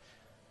dying.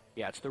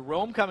 Yeah, it's the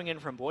roam coming in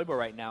from Voyboy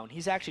right now, and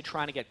he's actually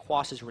trying to get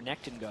Quas's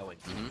Renekton going,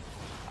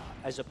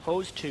 as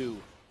opposed to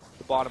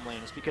the bottom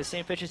lane. Is because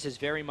St. Fitch's is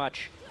very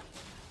much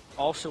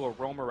also a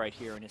roamer right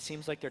here, and it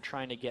seems like they're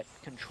trying to get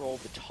control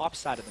of the top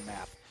side of the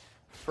map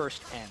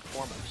first and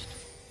foremost.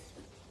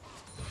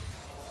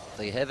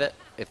 They have it.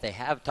 If they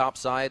have top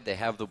side, they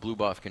have the blue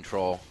buff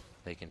control.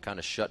 They can kind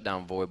of shut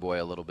down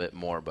Voyboy a little bit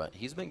more, but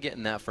he's been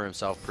getting that for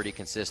himself pretty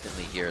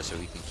consistently here, so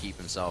he can keep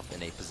himself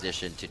in a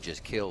position to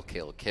just kill,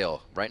 kill,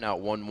 kill. Right now,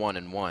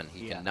 1-1-1.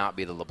 He cannot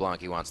be the LeBlanc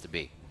he wants to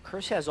be.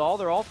 Curse has all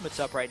their ultimates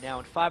up right now,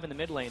 and 5 in the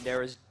mid lane.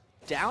 There is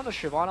down a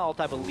Shyvana ult,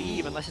 I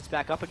believe, unless it's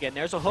back up again.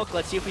 There's a hook.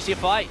 Let's see if we see a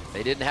fight.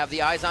 They didn't have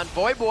the eyes on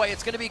Voyboy.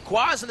 It's going to be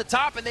Quaz in the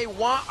top, and they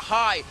want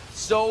High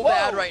so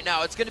bad right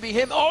now. It's going to be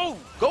him. Oh,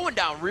 going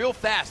down real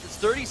fast. It's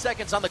 30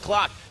 seconds on the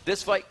clock.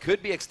 This fight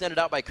could be extended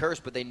out by Curse,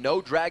 but they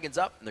know Dragon's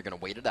up, and they're going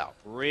to wait it out.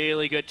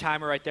 Really good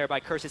timer right there by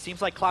Curse. It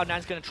seems like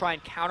Cloud9's going to try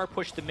and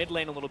counter-push the mid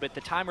lane a little bit.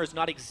 The timer is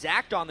not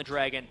exact on the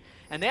Dragon,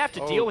 and they have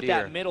to deal with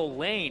that middle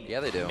lane. Yeah,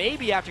 they do.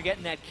 Maybe after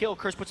getting that kill,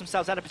 Curse puts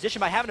themselves out of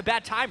position by having a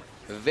bad timer.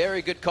 A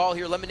very good call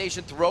here.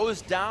 Lemonation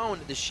throws down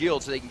the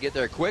shield so they can get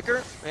there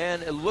quicker,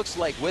 and it looks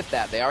like with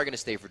that, they are going to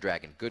stay for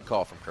Dragon. Good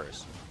call from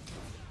Curse.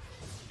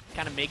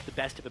 Kind of make the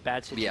best of a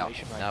bad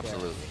situation right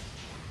absolutely.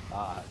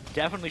 there.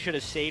 Definitely should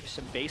have saved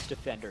some base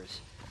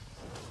defenders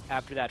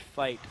after that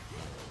fight.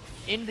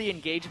 In the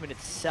engagement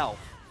itself,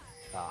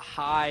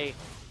 High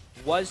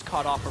was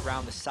caught off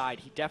around the side.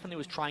 He definitely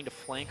was trying to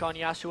flank on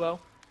Yasuo,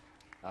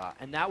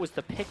 and that was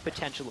the pick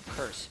potential of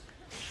Curse.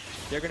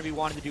 They're going to be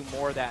wanting to do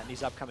more of that in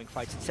these upcoming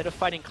fights. Instead of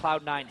fighting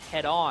Cloud9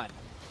 head-on,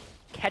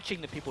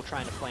 catching the people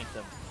trying to flank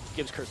them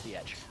gives Curse the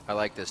edge. I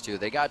like this too.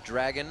 They got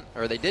Dragon,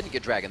 or they didn't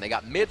get Dragon. They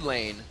got mid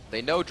lane.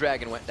 They know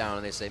Dragon went down,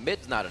 and they say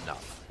mid's not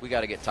enough. We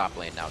got to get top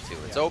lane now too.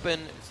 It's open.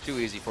 It's too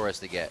easy for us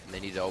to get, and they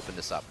need to open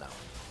this up now.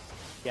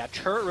 Yeah,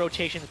 turret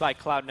rotations by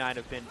Cloud9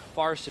 have been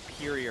far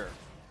superior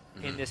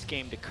in this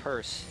game to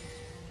Curse.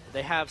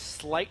 They have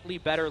slightly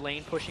better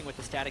lane pushing with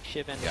the Static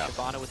Shiv and the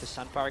Shyvana with the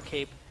Sunfire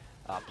Cape,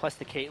 plus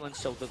the Caitlyn,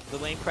 so the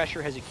lane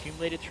pressure has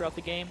accumulated throughout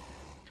the game.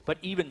 But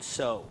even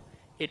so,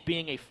 it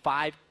being a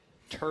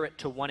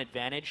 5-turret-to-1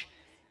 advantage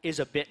is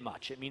a bit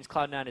much. It means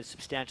Cloud9 has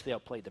substantially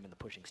outplayed them in the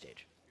pushing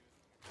stage.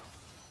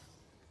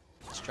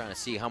 Just trying to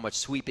see how much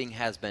sweeping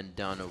has been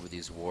done over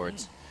these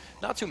wards.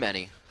 Not too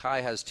many.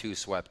 High has 2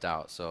 swept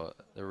out, so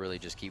they're really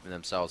just keeping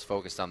themselves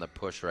focused on the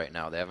push right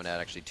now. They haven't had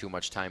actually too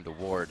much time to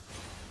ward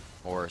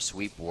or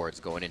sweep wards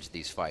going into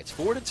these fights.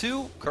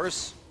 4-2,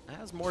 Curse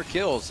has more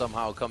kills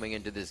somehow coming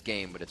into this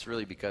game, but it's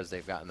really because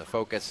they've gotten the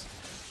focus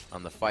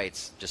on the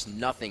fights, just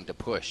nothing to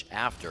push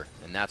after,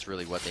 and that's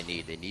really what they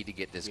need. They need to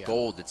get this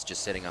gold that's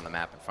just sitting on the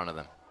map in front of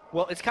them.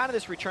 Well, it's kind of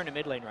this return to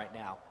mid lane right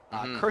now.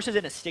 Curse is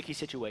in a sticky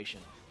situation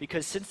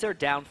because since they're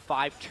down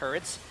 5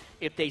 turrets,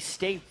 if they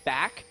stay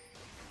back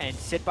and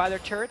sit by their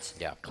turrets,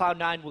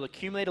 Cloud9 will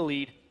accumulate a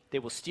lead, they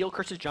will steal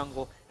Curse's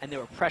jungle, and they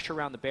will pressure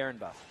around the Baron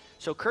buff.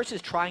 So Curse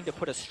is trying to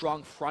put a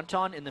strong front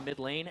on in the mid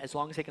lane as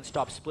long as they can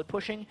stop split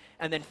pushing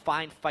and then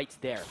find fights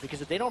there.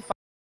 Because if they don't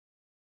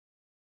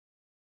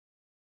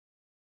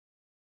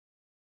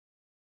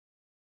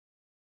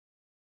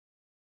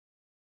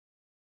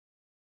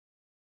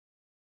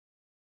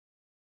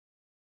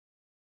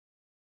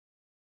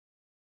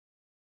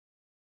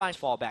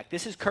fall back.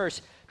 This is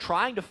Curse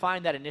trying to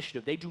find that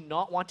initiative. They do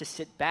not want to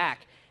sit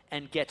back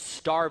and get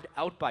starved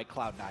out by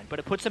Cloud9, but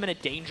it puts them in a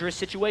dangerous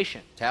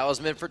situation.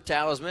 Talisman for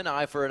Talisman,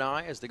 eye for an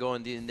eye as they go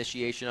in the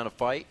initiation on a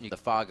fight. The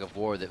fog of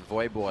war that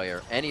Voyboy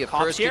or any of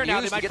Curse can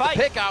use to get the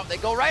pick out. They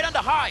go right onto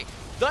High.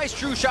 Nice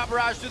true shot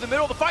barrage through the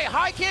middle of the fight.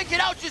 High can't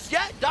get out just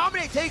yet.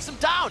 Dominate takes him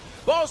down.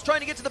 Ball's trying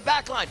to get to the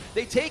back line.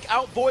 They take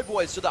out Void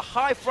Boy, so the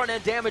high front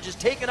end damage is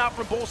taken out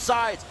from both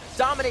sides.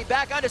 Dominate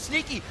back onto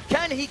Sneaky.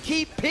 Can he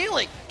keep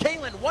peeling?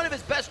 Caitlyn, one of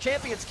his best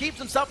champions, keeps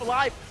himself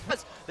alive.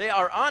 They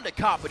are on to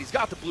Cop, but he's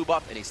got the blue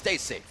buff and he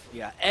stays safe.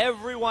 Yeah,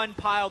 everyone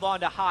piled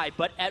onto High,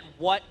 but at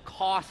what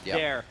cost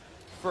there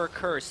for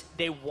Curse?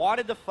 They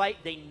wanted the fight,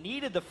 they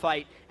needed the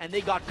fight, and they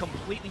got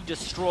completely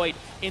destroyed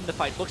in the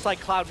fight. Looks like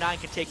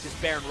Cloud9 can take this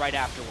Baron right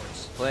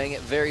afterwards. Playing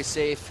it very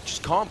safe,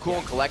 just calm, cool,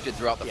 and collected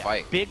throughout the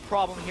fight. Big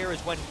problem here is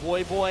when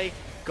Void Boy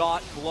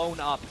got blown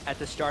up at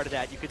the start of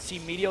that. You could see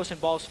Meteos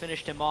and Balls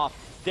finished him off.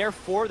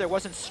 Therefore, there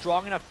wasn't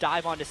strong enough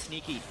dive onto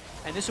Sneaky.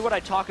 And this is what I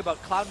talk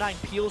about.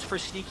 Cloud9 peels for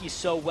Sneaky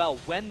so well.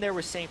 When there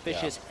was St.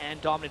 Vicious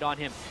and Dominant on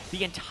him,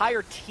 the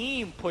entire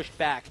team pushed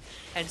back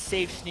and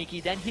saved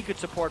Sneaky. Then he could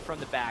support from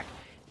the back.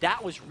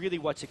 That was really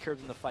what secured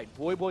them the fight.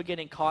 Void Boy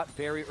getting caught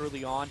very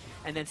early on,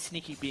 and then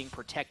Sneaky being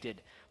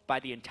protected by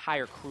the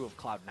entire crew of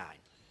Cloud9.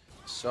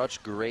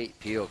 Such great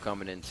peel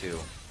coming in too.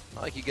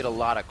 Not like you get a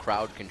lot of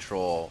crowd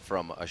control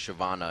from a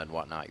Shyvana and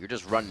whatnot. You're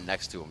just running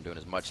next to him, doing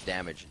as much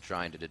damage and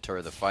trying to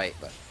deter the fight.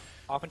 But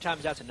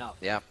oftentimes that's enough.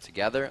 Yeah,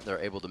 together they're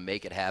able to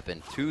make it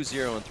happen.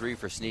 2-0-3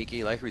 for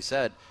Sneaky. Like we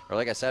said, or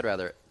like I said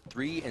rather,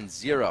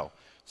 3-0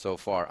 so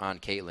far on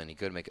Caitlyn. He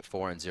could make it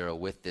 4-0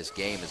 with this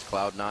game as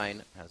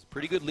Cloud9 has a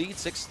pretty good lead,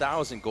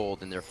 6,000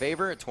 gold in their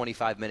favor at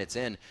 25 minutes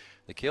in.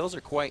 The kills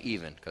are quite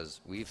even because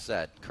we've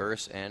said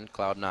Curse and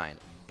Cloud9,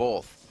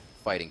 both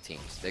fighting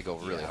teams. They go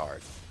really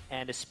hard.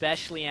 And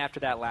especially after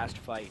that last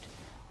fight,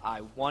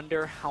 I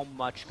wonder how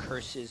much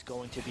Curse is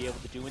going to be able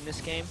to do in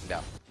this game.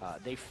 Yeah.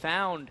 They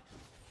found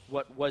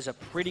what was a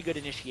pretty good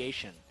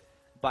initiation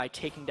by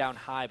taking down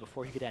High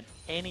before he could add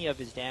any of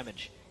his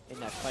damage in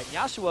that fight.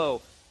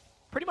 Yasuo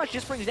pretty much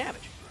just brings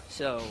damage.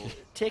 So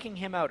taking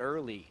him out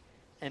early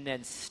and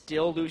then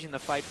still losing the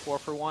fight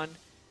 4-for-1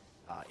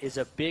 is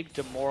a big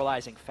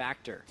demoralizing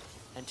factor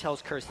and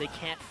tells Curse they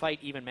can't fight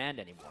even manned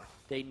anymore.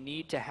 They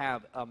need to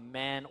have a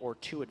man or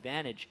two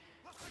advantage.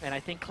 And I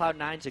think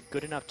Cloud9's a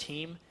good enough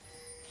team,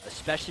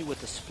 especially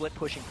with the split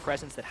pushing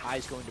presence that High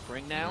is going to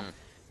bring now,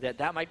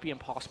 that might be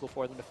impossible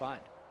for them to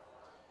find.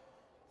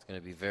 It's going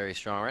to be very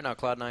strong. Right now,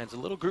 Cloud9's a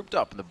little grouped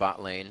up in the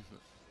bot lane,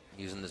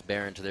 using this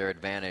Baron to their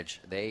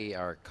advantage. They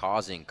are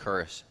causing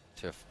Curse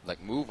to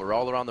move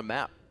all around the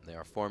map. They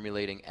are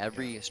formulating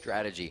every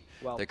strategy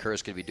that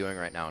Curse could be doing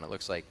right now, and it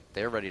looks like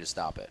they're ready to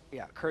stop it.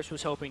 Yeah, Curse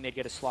was hoping they'd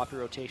get a sloppy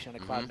rotation on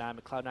Cloud9,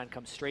 but Cloud9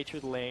 comes straight through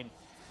the lane,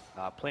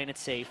 playing it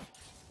safe,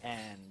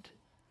 and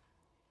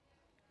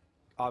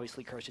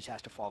obviously Curse just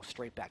has to fall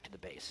straight back to the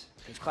base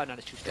because Cloud9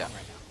 is too strong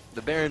right now.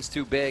 The Baron's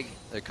too big.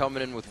 They're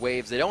coming in with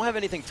waves. They don't have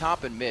anything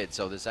top and mid,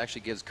 so this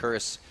actually gives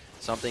Curse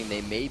something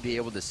they may be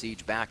able to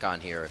siege back on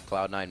here if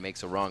Cloud9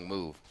 makes a wrong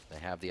move. They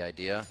have the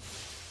idea.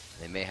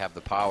 They may have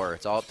the power.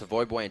 It's all up to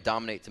Void Boy and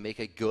Dominate to make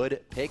a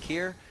good pick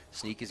here.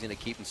 Sneaky's going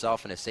to keep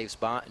himself in a safe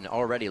spot and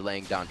already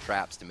laying down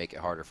traps to make it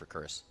harder for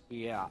Curse.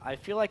 Yeah, I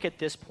feel like at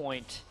this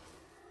point,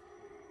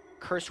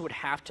 Curse would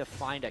have to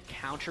find a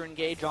counter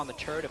engage on the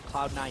turret if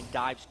Cloud9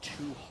 dives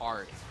too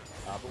hard.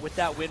 But with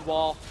that wind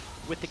wall,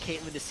 with the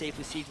Caitlyn to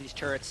safely siege these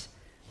turrets,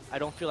 I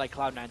don't feel like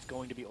Cloud9's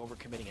going to be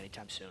overcommitting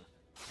anytime soon.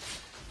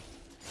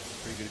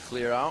 Pretty good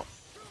clear out.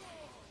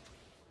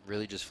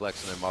 Really just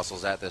flexing their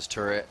muscles at this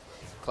turret.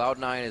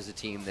 Cloud9 is a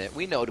team that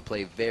we know to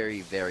play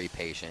very, very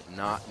patient,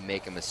 not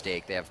make a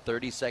mistake. They have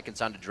 30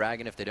 seconds onto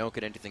Dragon. If they don't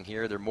get anything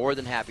here, they're more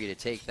than happy to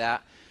take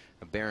that.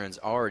 The Baron's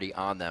already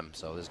on them,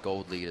 so this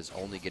gold lead is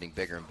only getting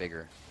bigger and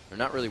bigger. They're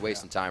not really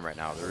wasting time right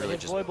now. They're really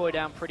just Void Boy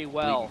down pretty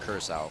well.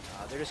 Curse out.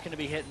 They're just going to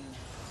be hitting.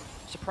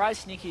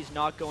 Surprised Sneaky's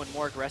not going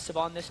more aggressive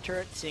on this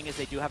turret, seeing as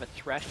they do have a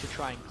Thresh to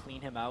try and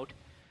clean him out.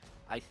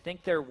 I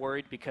think they're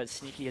worried because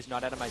Sneaky has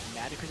not atomized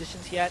magic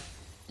positions yet,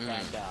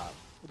 and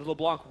the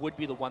LeBlanc would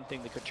be the one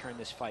thing that could turn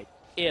this fight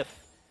if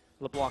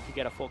LeBlanc could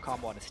get a full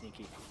combo on a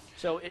Sneaky.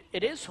 So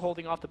it is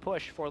holding off the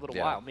push for a little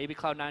while. Maybe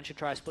Cloud9 should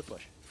try a split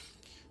push.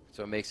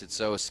 So it makes it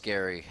so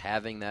scary,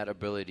 having that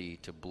ability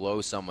to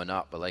blow someone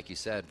up. But like you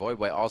said, Void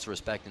Boy also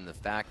respecting the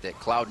fact that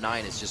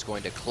Cloud9 is just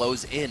going to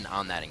close in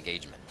on that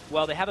engagement.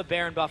 Well, they have a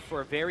Baron buff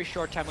for a very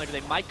short time later.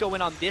 They might go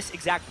in on this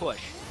exact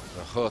push.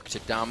 The hook to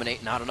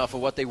Dominate, not enough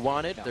of what they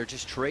wanted. They're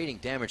just trading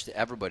damage to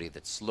everybody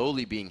that's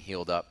slowly being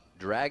healed up.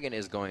 Dragon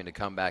is going to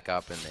come back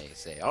up, and they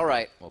say, all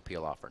right, we'll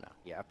peel off for now.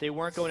 Yeah, if they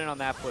weren't going in on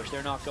that push,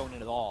 they're not going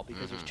in at all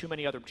because there's too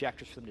many other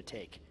objectives for them to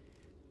take.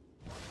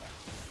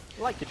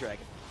 I like the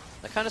Dragon.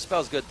 That kind of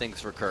spells good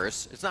things for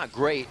Curse. It's not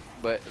great,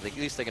 but at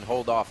least they can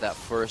hold off that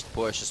first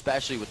push,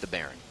 especially with the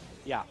Baron.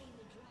 Yeah.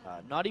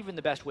 Not even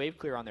the best wave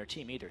clear on their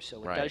team either,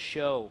 so it does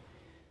show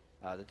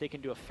that they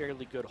can do a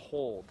fairly good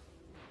hold.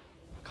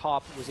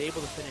 Cop was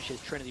able to finish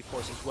his Trinity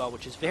Force as well,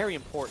 which is very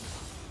important.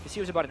 Because he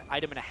was about an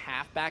item and a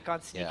half back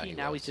on Sneaky.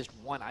 Now he's just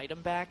one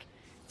item back.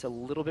 It's a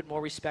little bit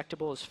more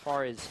respectable as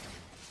far as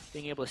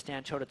being able to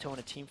stand toe-to-toe in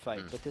a team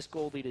fight. But this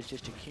gold lead is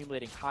just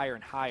accumulating higher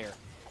and higher.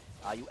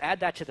 You add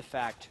that to the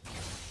fact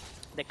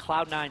that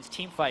Cloud9's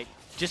team fight,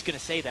 just going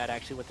to say that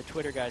actually, what the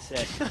Twitter guy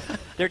said,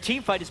 their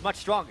team fight is much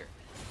stronger.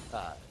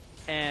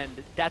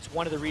 And that's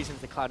one of the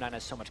reasons that Cloud9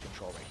 has so much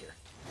control right here.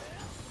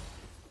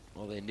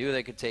 Well, they knew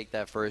they could take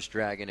that first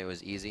dragon. It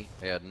was easy.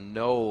 They had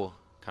no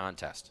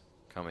contest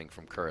coming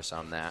from Curse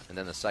on that. And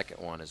then the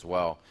second one as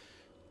well.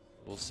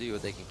 We'll see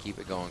what they can keep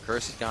it going.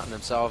 Curse has gotten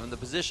themselves in the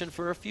position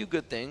for a few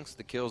good things.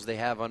 The kills they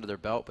have under their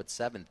belt, but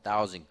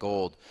 7,000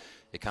 gold.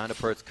 It kind of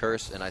puts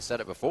Curse, and I said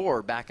it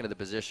before, back into the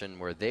position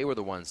where they were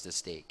the ones to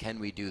state, can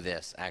we do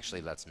this?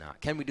 Actually, let's not.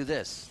 Can we do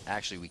this?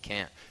 Actually, we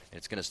can't. And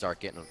it's going to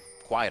start getting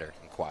quieter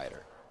and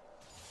quieter.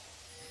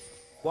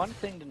 One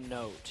thing to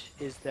note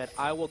is that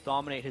I Will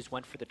Dominate has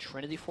went for the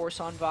Trinity Force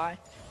on Vi,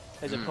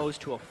 as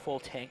opposed to a full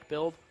tank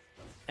build.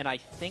 And I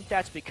think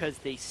that's because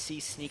they see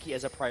Sneaky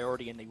as a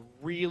priority and they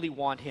really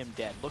want him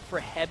dead. Look for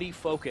heavy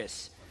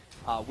focus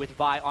with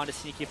Vi onto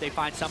Sneaky if they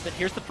find something.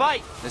 Here's the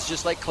fight. It's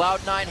just like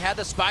Cloud9 had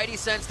the Spidey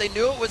sense. They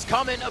knew it was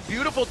coming. A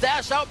beautiful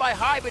dash out by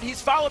High, but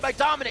he's followed by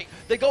Dominate.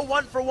 They go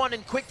 1-for-1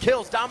 in quick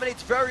kills.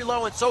 Dominate's very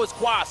low, and so is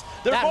Quas.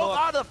 They're both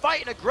out of the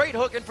fight, and a great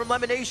hook in from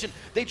Lemonation.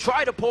 They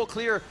try to pull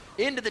clear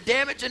into the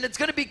damage, and it's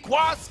going to be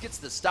Quas. Gets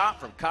the stop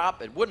from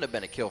Cop. It wouldn't have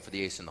been a kill for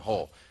the ace in the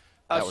hole.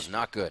 That was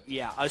not good.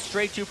 Yeah, a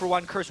straight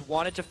 2-for-1. Curse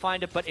wanted to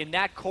find it, but in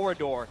that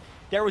corridor,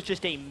 there was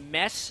just a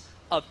mess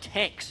of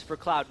tanks for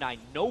Cloud9.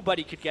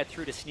 Nobody could get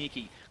through to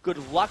Sneaky. Good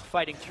luck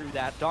fighting through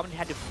that. Dominant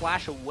had to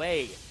flash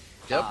away.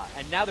 Yep.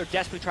 And now they're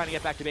desperately trying to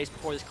get back to base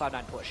before this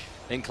Cloud9 push.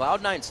 And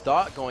Cloud9's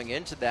thought going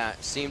into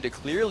that seemed to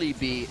clearly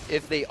be,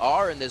 if they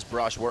are in this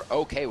brush, we're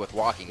okay with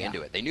walking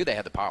into it. They knew they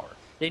had the power.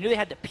 They knew they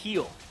had to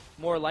peel,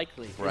 more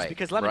likely. Right.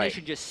 Because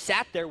Lemonation just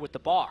sat there with the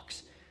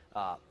box.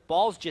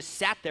 Balls just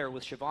sat there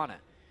with Shyvana.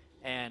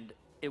 And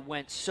it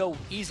went so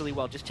easily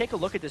well. Just take a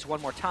look at this one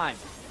more time.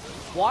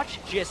 Watch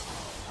just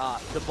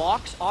the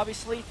box,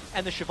 obviously,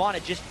 and the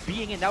Shyvana just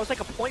being in. That was like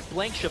a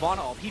point-blank Shyvana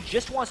ult. He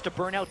just wants to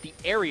burn out the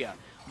area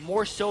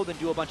more so than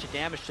do a bunch of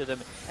damage to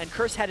them. And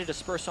Curse had to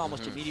disperse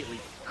almost immediately.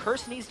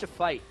 Curse needs to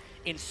fight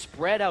in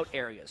spread-out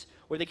areas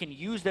where they can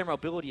use their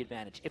mobility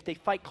advantage. If they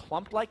fight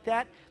clumped like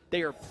that,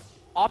 they are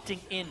opting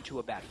into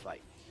a bad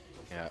fight.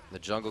 Yeah, the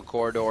jungle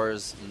corridor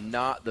is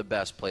not the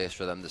best place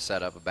for them to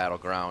set up a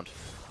battleground.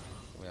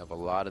 We have a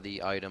lot of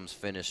the items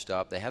finished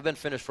up. They have been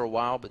finished for a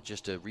while, but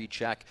just to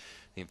recheck,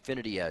 the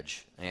Infinity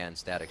Edge and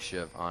Static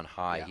Shiv on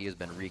High. Yeah. He has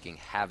been wreaking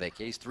havoc.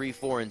 He's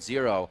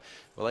 3-4-0.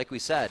 But like we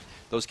said,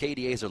 those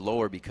KDAs are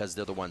lower because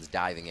they're the ones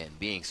diving in,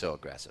 being so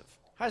aggressive.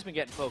 High's been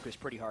getting focused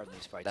pretty hard in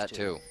these fights, that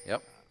too.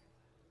 Yep.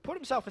 Put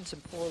himself in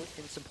some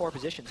poor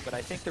positions, but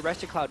I think the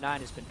rest of Cloud9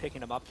 has been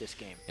picking him up this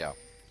game. Yeah.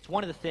 It's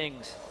one of the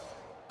things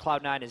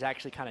Cloud9 is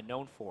actually kind of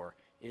known for,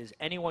 is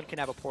anyone can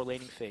have a poor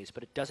laning phase,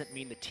 but it doesn't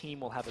mean the team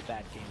will have a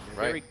bad game.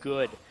 They're very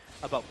good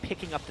about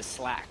picking up the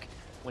slack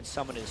when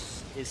someone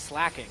is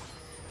slacking.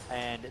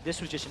 And this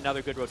was just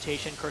another good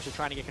rotation. Curse is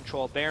trying to get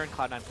control of Baron,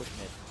 Cloud9 pushing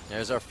mid.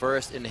 There's our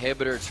first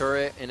inhibitor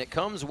turret, and it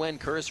comes when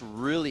Curse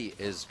really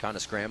is kind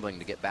of scrambling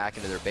to get back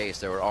into their base.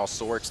 There were all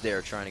sorts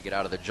there trying to get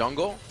out of the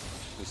jungle.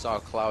 We saw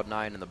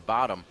Cloud9 in the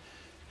bottom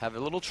have a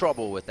little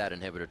trouble with that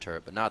inhibitor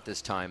turret, but not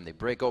this time. They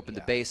break open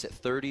the base at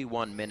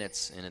 31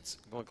 minutes, and it's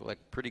going to look like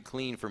pretty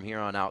clean from here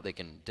on out. They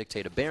can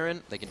dictate a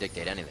Baron. They can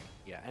dictate anything.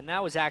 Yeah, and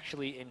that was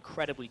actually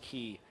incredibly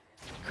key.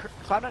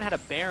 Cloud9 had a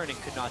Baron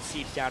and could not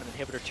siege down an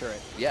inhibitor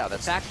turret. Yeah,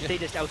 that's... The fact that they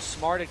just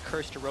outsmarted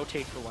Curse to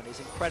rotate for one is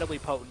incredibly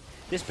potent.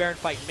 This Baron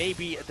fight may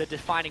be the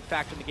defining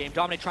factor in the game.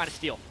 Dominate trying to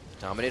steal.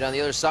 Dominate on the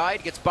other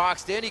side, gets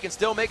boxed in. He can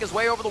still make his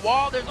way over the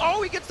wall.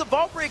 He gets the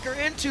Vault Breaker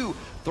into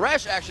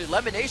Thresh. Actually,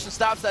 Lemonation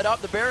stops that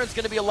up. The Baron's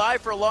going to be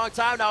alive for a long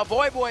time now.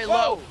 Boy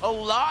low. A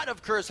lot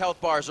of Curse health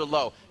bars are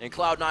low, and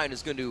Cloud9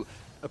 is going to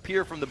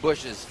appear from the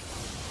bushes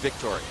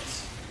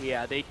victorious.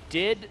 Yeah, they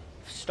did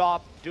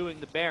stop doing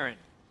the Baron,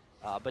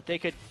 but they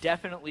could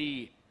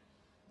definitely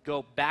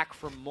go back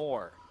for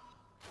more.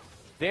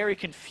 Very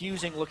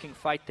confusing looking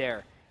fight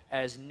there,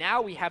 as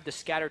now we have the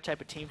scatter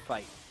type of team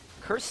fight.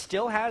 Curse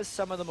still has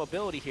some of the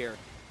mobility here.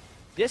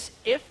 This,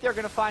 if they're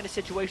going to find a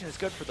situation that's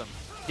good for them,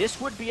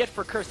 this would be it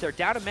for Curse. They're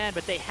down a man,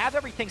 but they have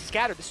everything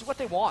scattered. This is what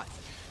they want.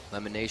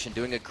 Lemonation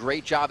doing a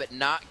great job at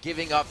not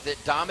giving up. That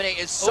Dominate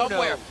is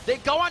somewhere. No. They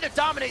go on to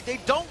Dominate.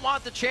 They don't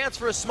want the chance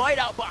for a smite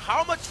out, but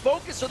how much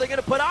focus are they going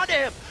to put onto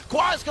him?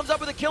 Quaz comes up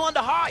with a kill onto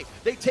High.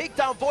 They take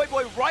down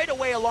Voyboy right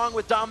away along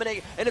with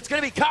Dominate, and it's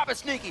going to be Kappa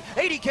Sneaky.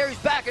 80 carries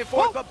back and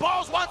forth, but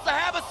Balls wants to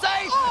have a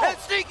say, and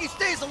Sneaky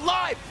stays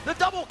alive. The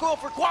double kill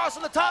for Quaz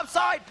on the top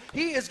side.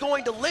 He is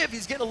going to live.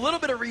 He's getting a little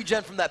bit of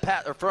regen from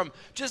that or from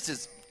just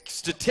his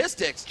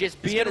statistics.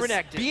 Just being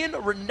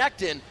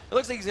Renekton. It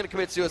looks like he's going to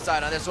commit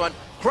suicide on this one.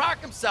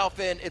 Croc himself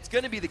in. It's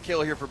going to be the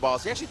kill here for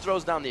Balls. He actually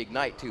throws down the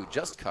Ignite, too,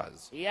 just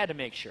because. He had to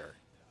make sure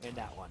in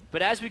that one.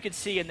 But as we could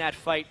see in that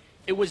fight,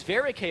 it was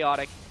very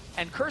chaotic,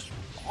 and Curse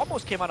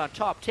almost came out on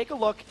top. Take a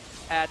look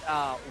at,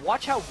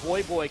 watch how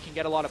Voyboy can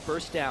get a lot of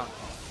burst down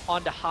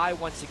onto High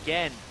once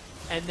again.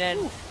 And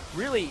then,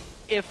 really,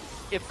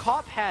 if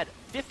Cop had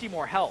 50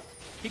 more health,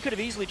 he could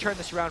have easily turned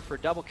this around for a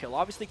double kill.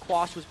 Obviously,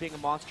 Quas was being a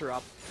monster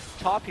up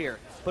top here,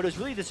 but it was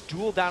really this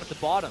duel down at the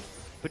bottom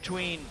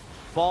between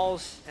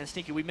Balls and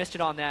Sneaky. We missed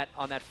it on that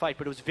fight,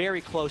 but it was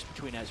very close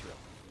between Ezreal.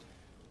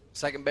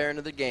 Second Baron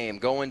of the game,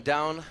 going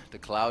down to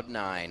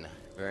Cloud9.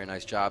 Very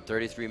nice job,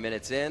 33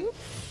 minutes in.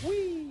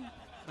 Whee!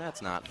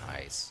 That's not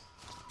nice.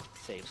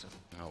 Saves him.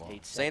 Oh well.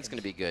 Saint's going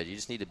to be good. You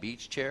just need a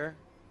beach chair,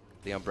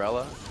 the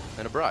umbrella,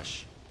 and a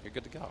brush. You're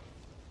good to go.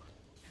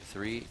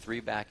 Three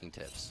backing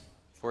tips.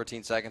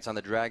 14 seconds on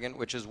the Dragon,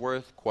 which is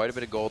worth quite a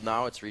bit of gold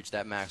now. It's reached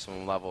that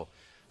maximum level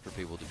for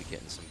people to be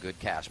getting some good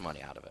cash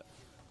money out of it.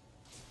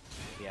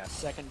 Yeah,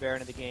 second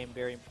Baron of the game,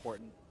 very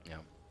important. Yeah.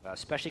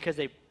 Especially because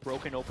they've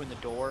broken open the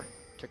door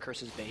to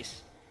Curse's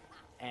base.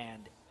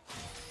 And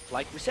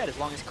like we said, as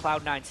long as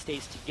Cloud9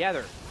 stays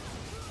together,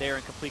 they're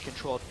in complete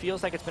control. It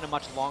feels like it's been a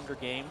much longer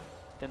game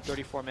than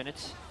 34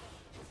 minutes.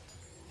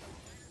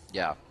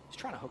 Yeah. He's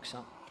trying to hook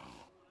something.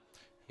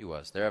 He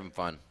was. They're having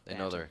fun. They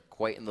know they're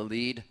quite in the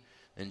lead,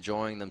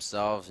 enjoying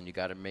themselves, and you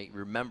got to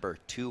remember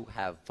to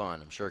have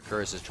fun. I'm sure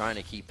Curse is trying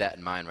to keep that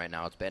in mind right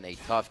now. It's been a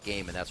tough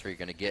game, and that's where you're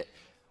going to get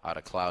out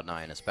of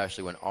Cloud9,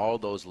 especially when all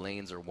those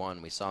lanes are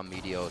won. We saw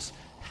Meteos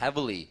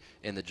heavily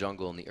in the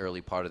jungle in the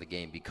early part of the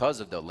game because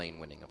of the lane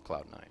winning of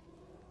Cloud9.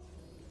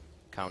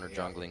 Counter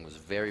jungling was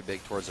very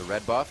big towards the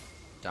red buff.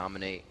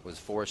 Dominate was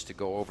forced to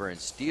go over and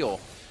steal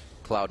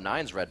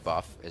Cloud9's red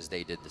buff as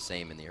they did the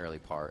same in the early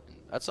part. And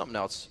that's something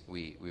else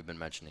we've been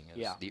mentioning.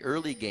 Is the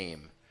early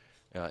game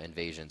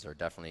invasions are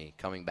definitely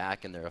coming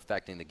back, and they're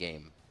affecting the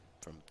game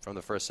from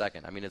the first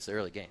second. I mean, it's the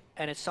early game.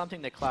 And it's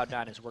something that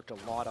Cloud9 has worked a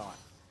lot on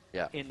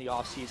in the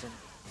offseason.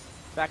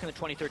 Back in the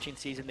 2013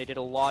 season, they did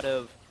a lot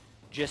of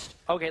just,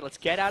 okay, let's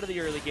get out of the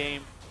early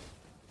game,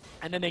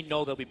 and then they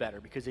know they'll be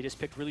better because they just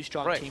picked really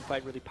strong team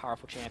fight, really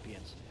powerful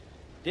champions.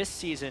 This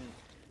season,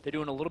 they're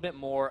doing a little bit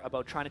more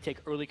about trying to take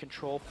early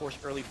control, force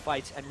early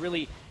fights, and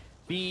really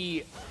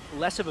be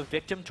less of a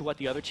victim to what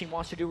the other team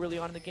wants to do really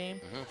on in the game,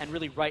 and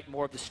really write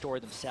more of the story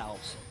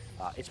themselves.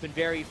 It's been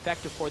very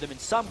effective for them in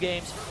some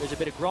games. There's a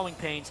bit of growing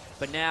pains,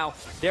 but now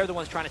they're the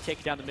ones trying to take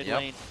it down the mid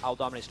lane. Owl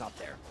Dominate's not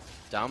there.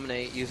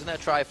 Dominate using that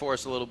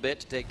Triforce a little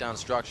bit to take down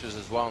structures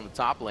as well in the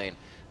top lane.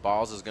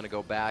 Balls is going to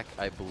go back,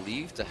 I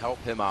believe, to help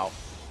him out.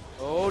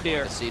 Oh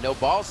dear. See, no,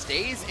 Ball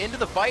stays into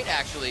the fight,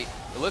 actually.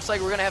 It looks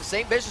like we're going to have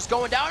St. Vicious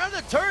going down on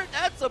the turret.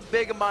 That's a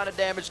big amount of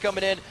damage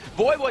coming in.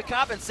 Voyboy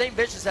Cop and St.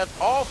 Vicious have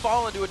all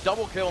fallen to a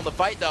double kill in the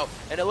fight, though,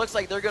 and it looks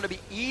like they're going to be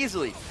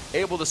easily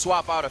able to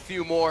swap out a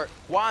few more.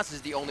 Quas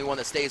is the only one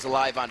that stays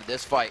alive onto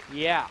this fight.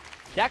 Yeah,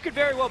 that could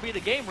very well be the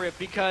game, Rip,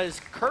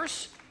 because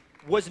Curse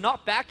was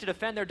not back to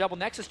defend their double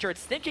Nexus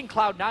turrets, thinking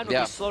Cloud9 would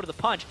be slow to the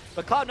punch,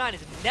 but Cloud9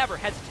 is never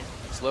hesitant.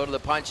 Slow to the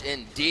punch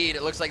indeed.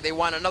 It looks like they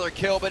want another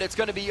kill, but it's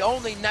going to be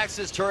only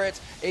Nexus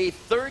turrets. A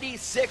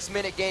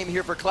 36-minute game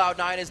here for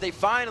Cloud9 as they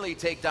finally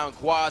take down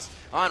Quas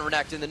on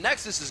Renekton. The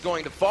Nexus is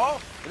going to fall,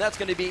 and that's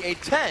going to be a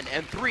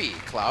 10-3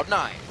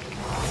 Cloud9.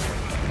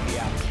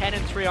 Yeah,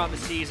 10-3 on the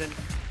season.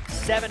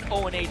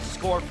 7-0-8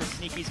 score for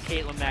Sneaky's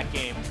Caitlyn that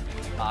game.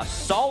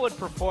 Solid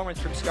performance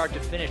from start to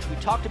finish. We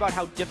talked about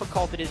how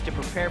difficult it is to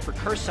prepare for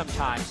Curse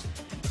sometimes.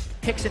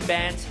 Picks and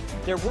bans.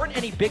 There weren't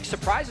any big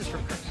surprises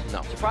from Curse.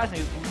 No.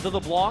 Surprisingly, the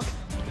LeBlanc,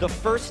 the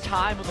first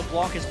time a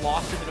LeBlanc is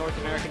lost in the North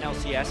American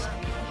LCS.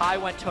 High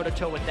went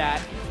toe-to-toe with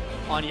that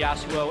on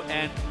Yasuo,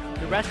 and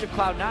the rest of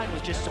Cloud9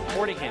 was just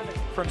supporting him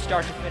from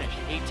start to finish.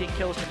 18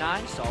 kills to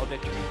 9, solid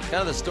victory. Kind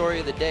of the story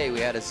of the day. We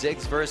had a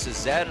Ziggs versus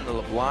Zed and a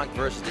LeBlanc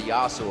versus the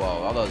Yasuo.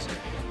 All those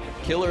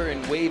killer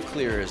and wave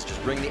clearers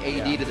just bring the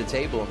AD to the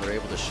table, and they're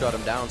able to shut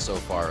him down so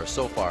far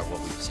what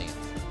we've seen.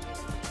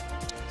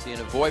 Seeing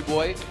a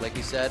Voyboy, like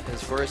you said,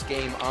 his first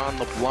game on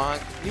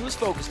LeBlanc. He was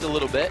focused a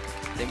little bit.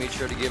 They made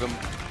sure to give him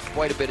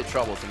quite a bit of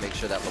trouble to make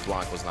sure that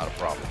LeBlanc was not a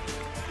problem.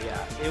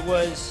 Yeah, it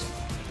was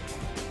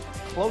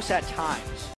close at times.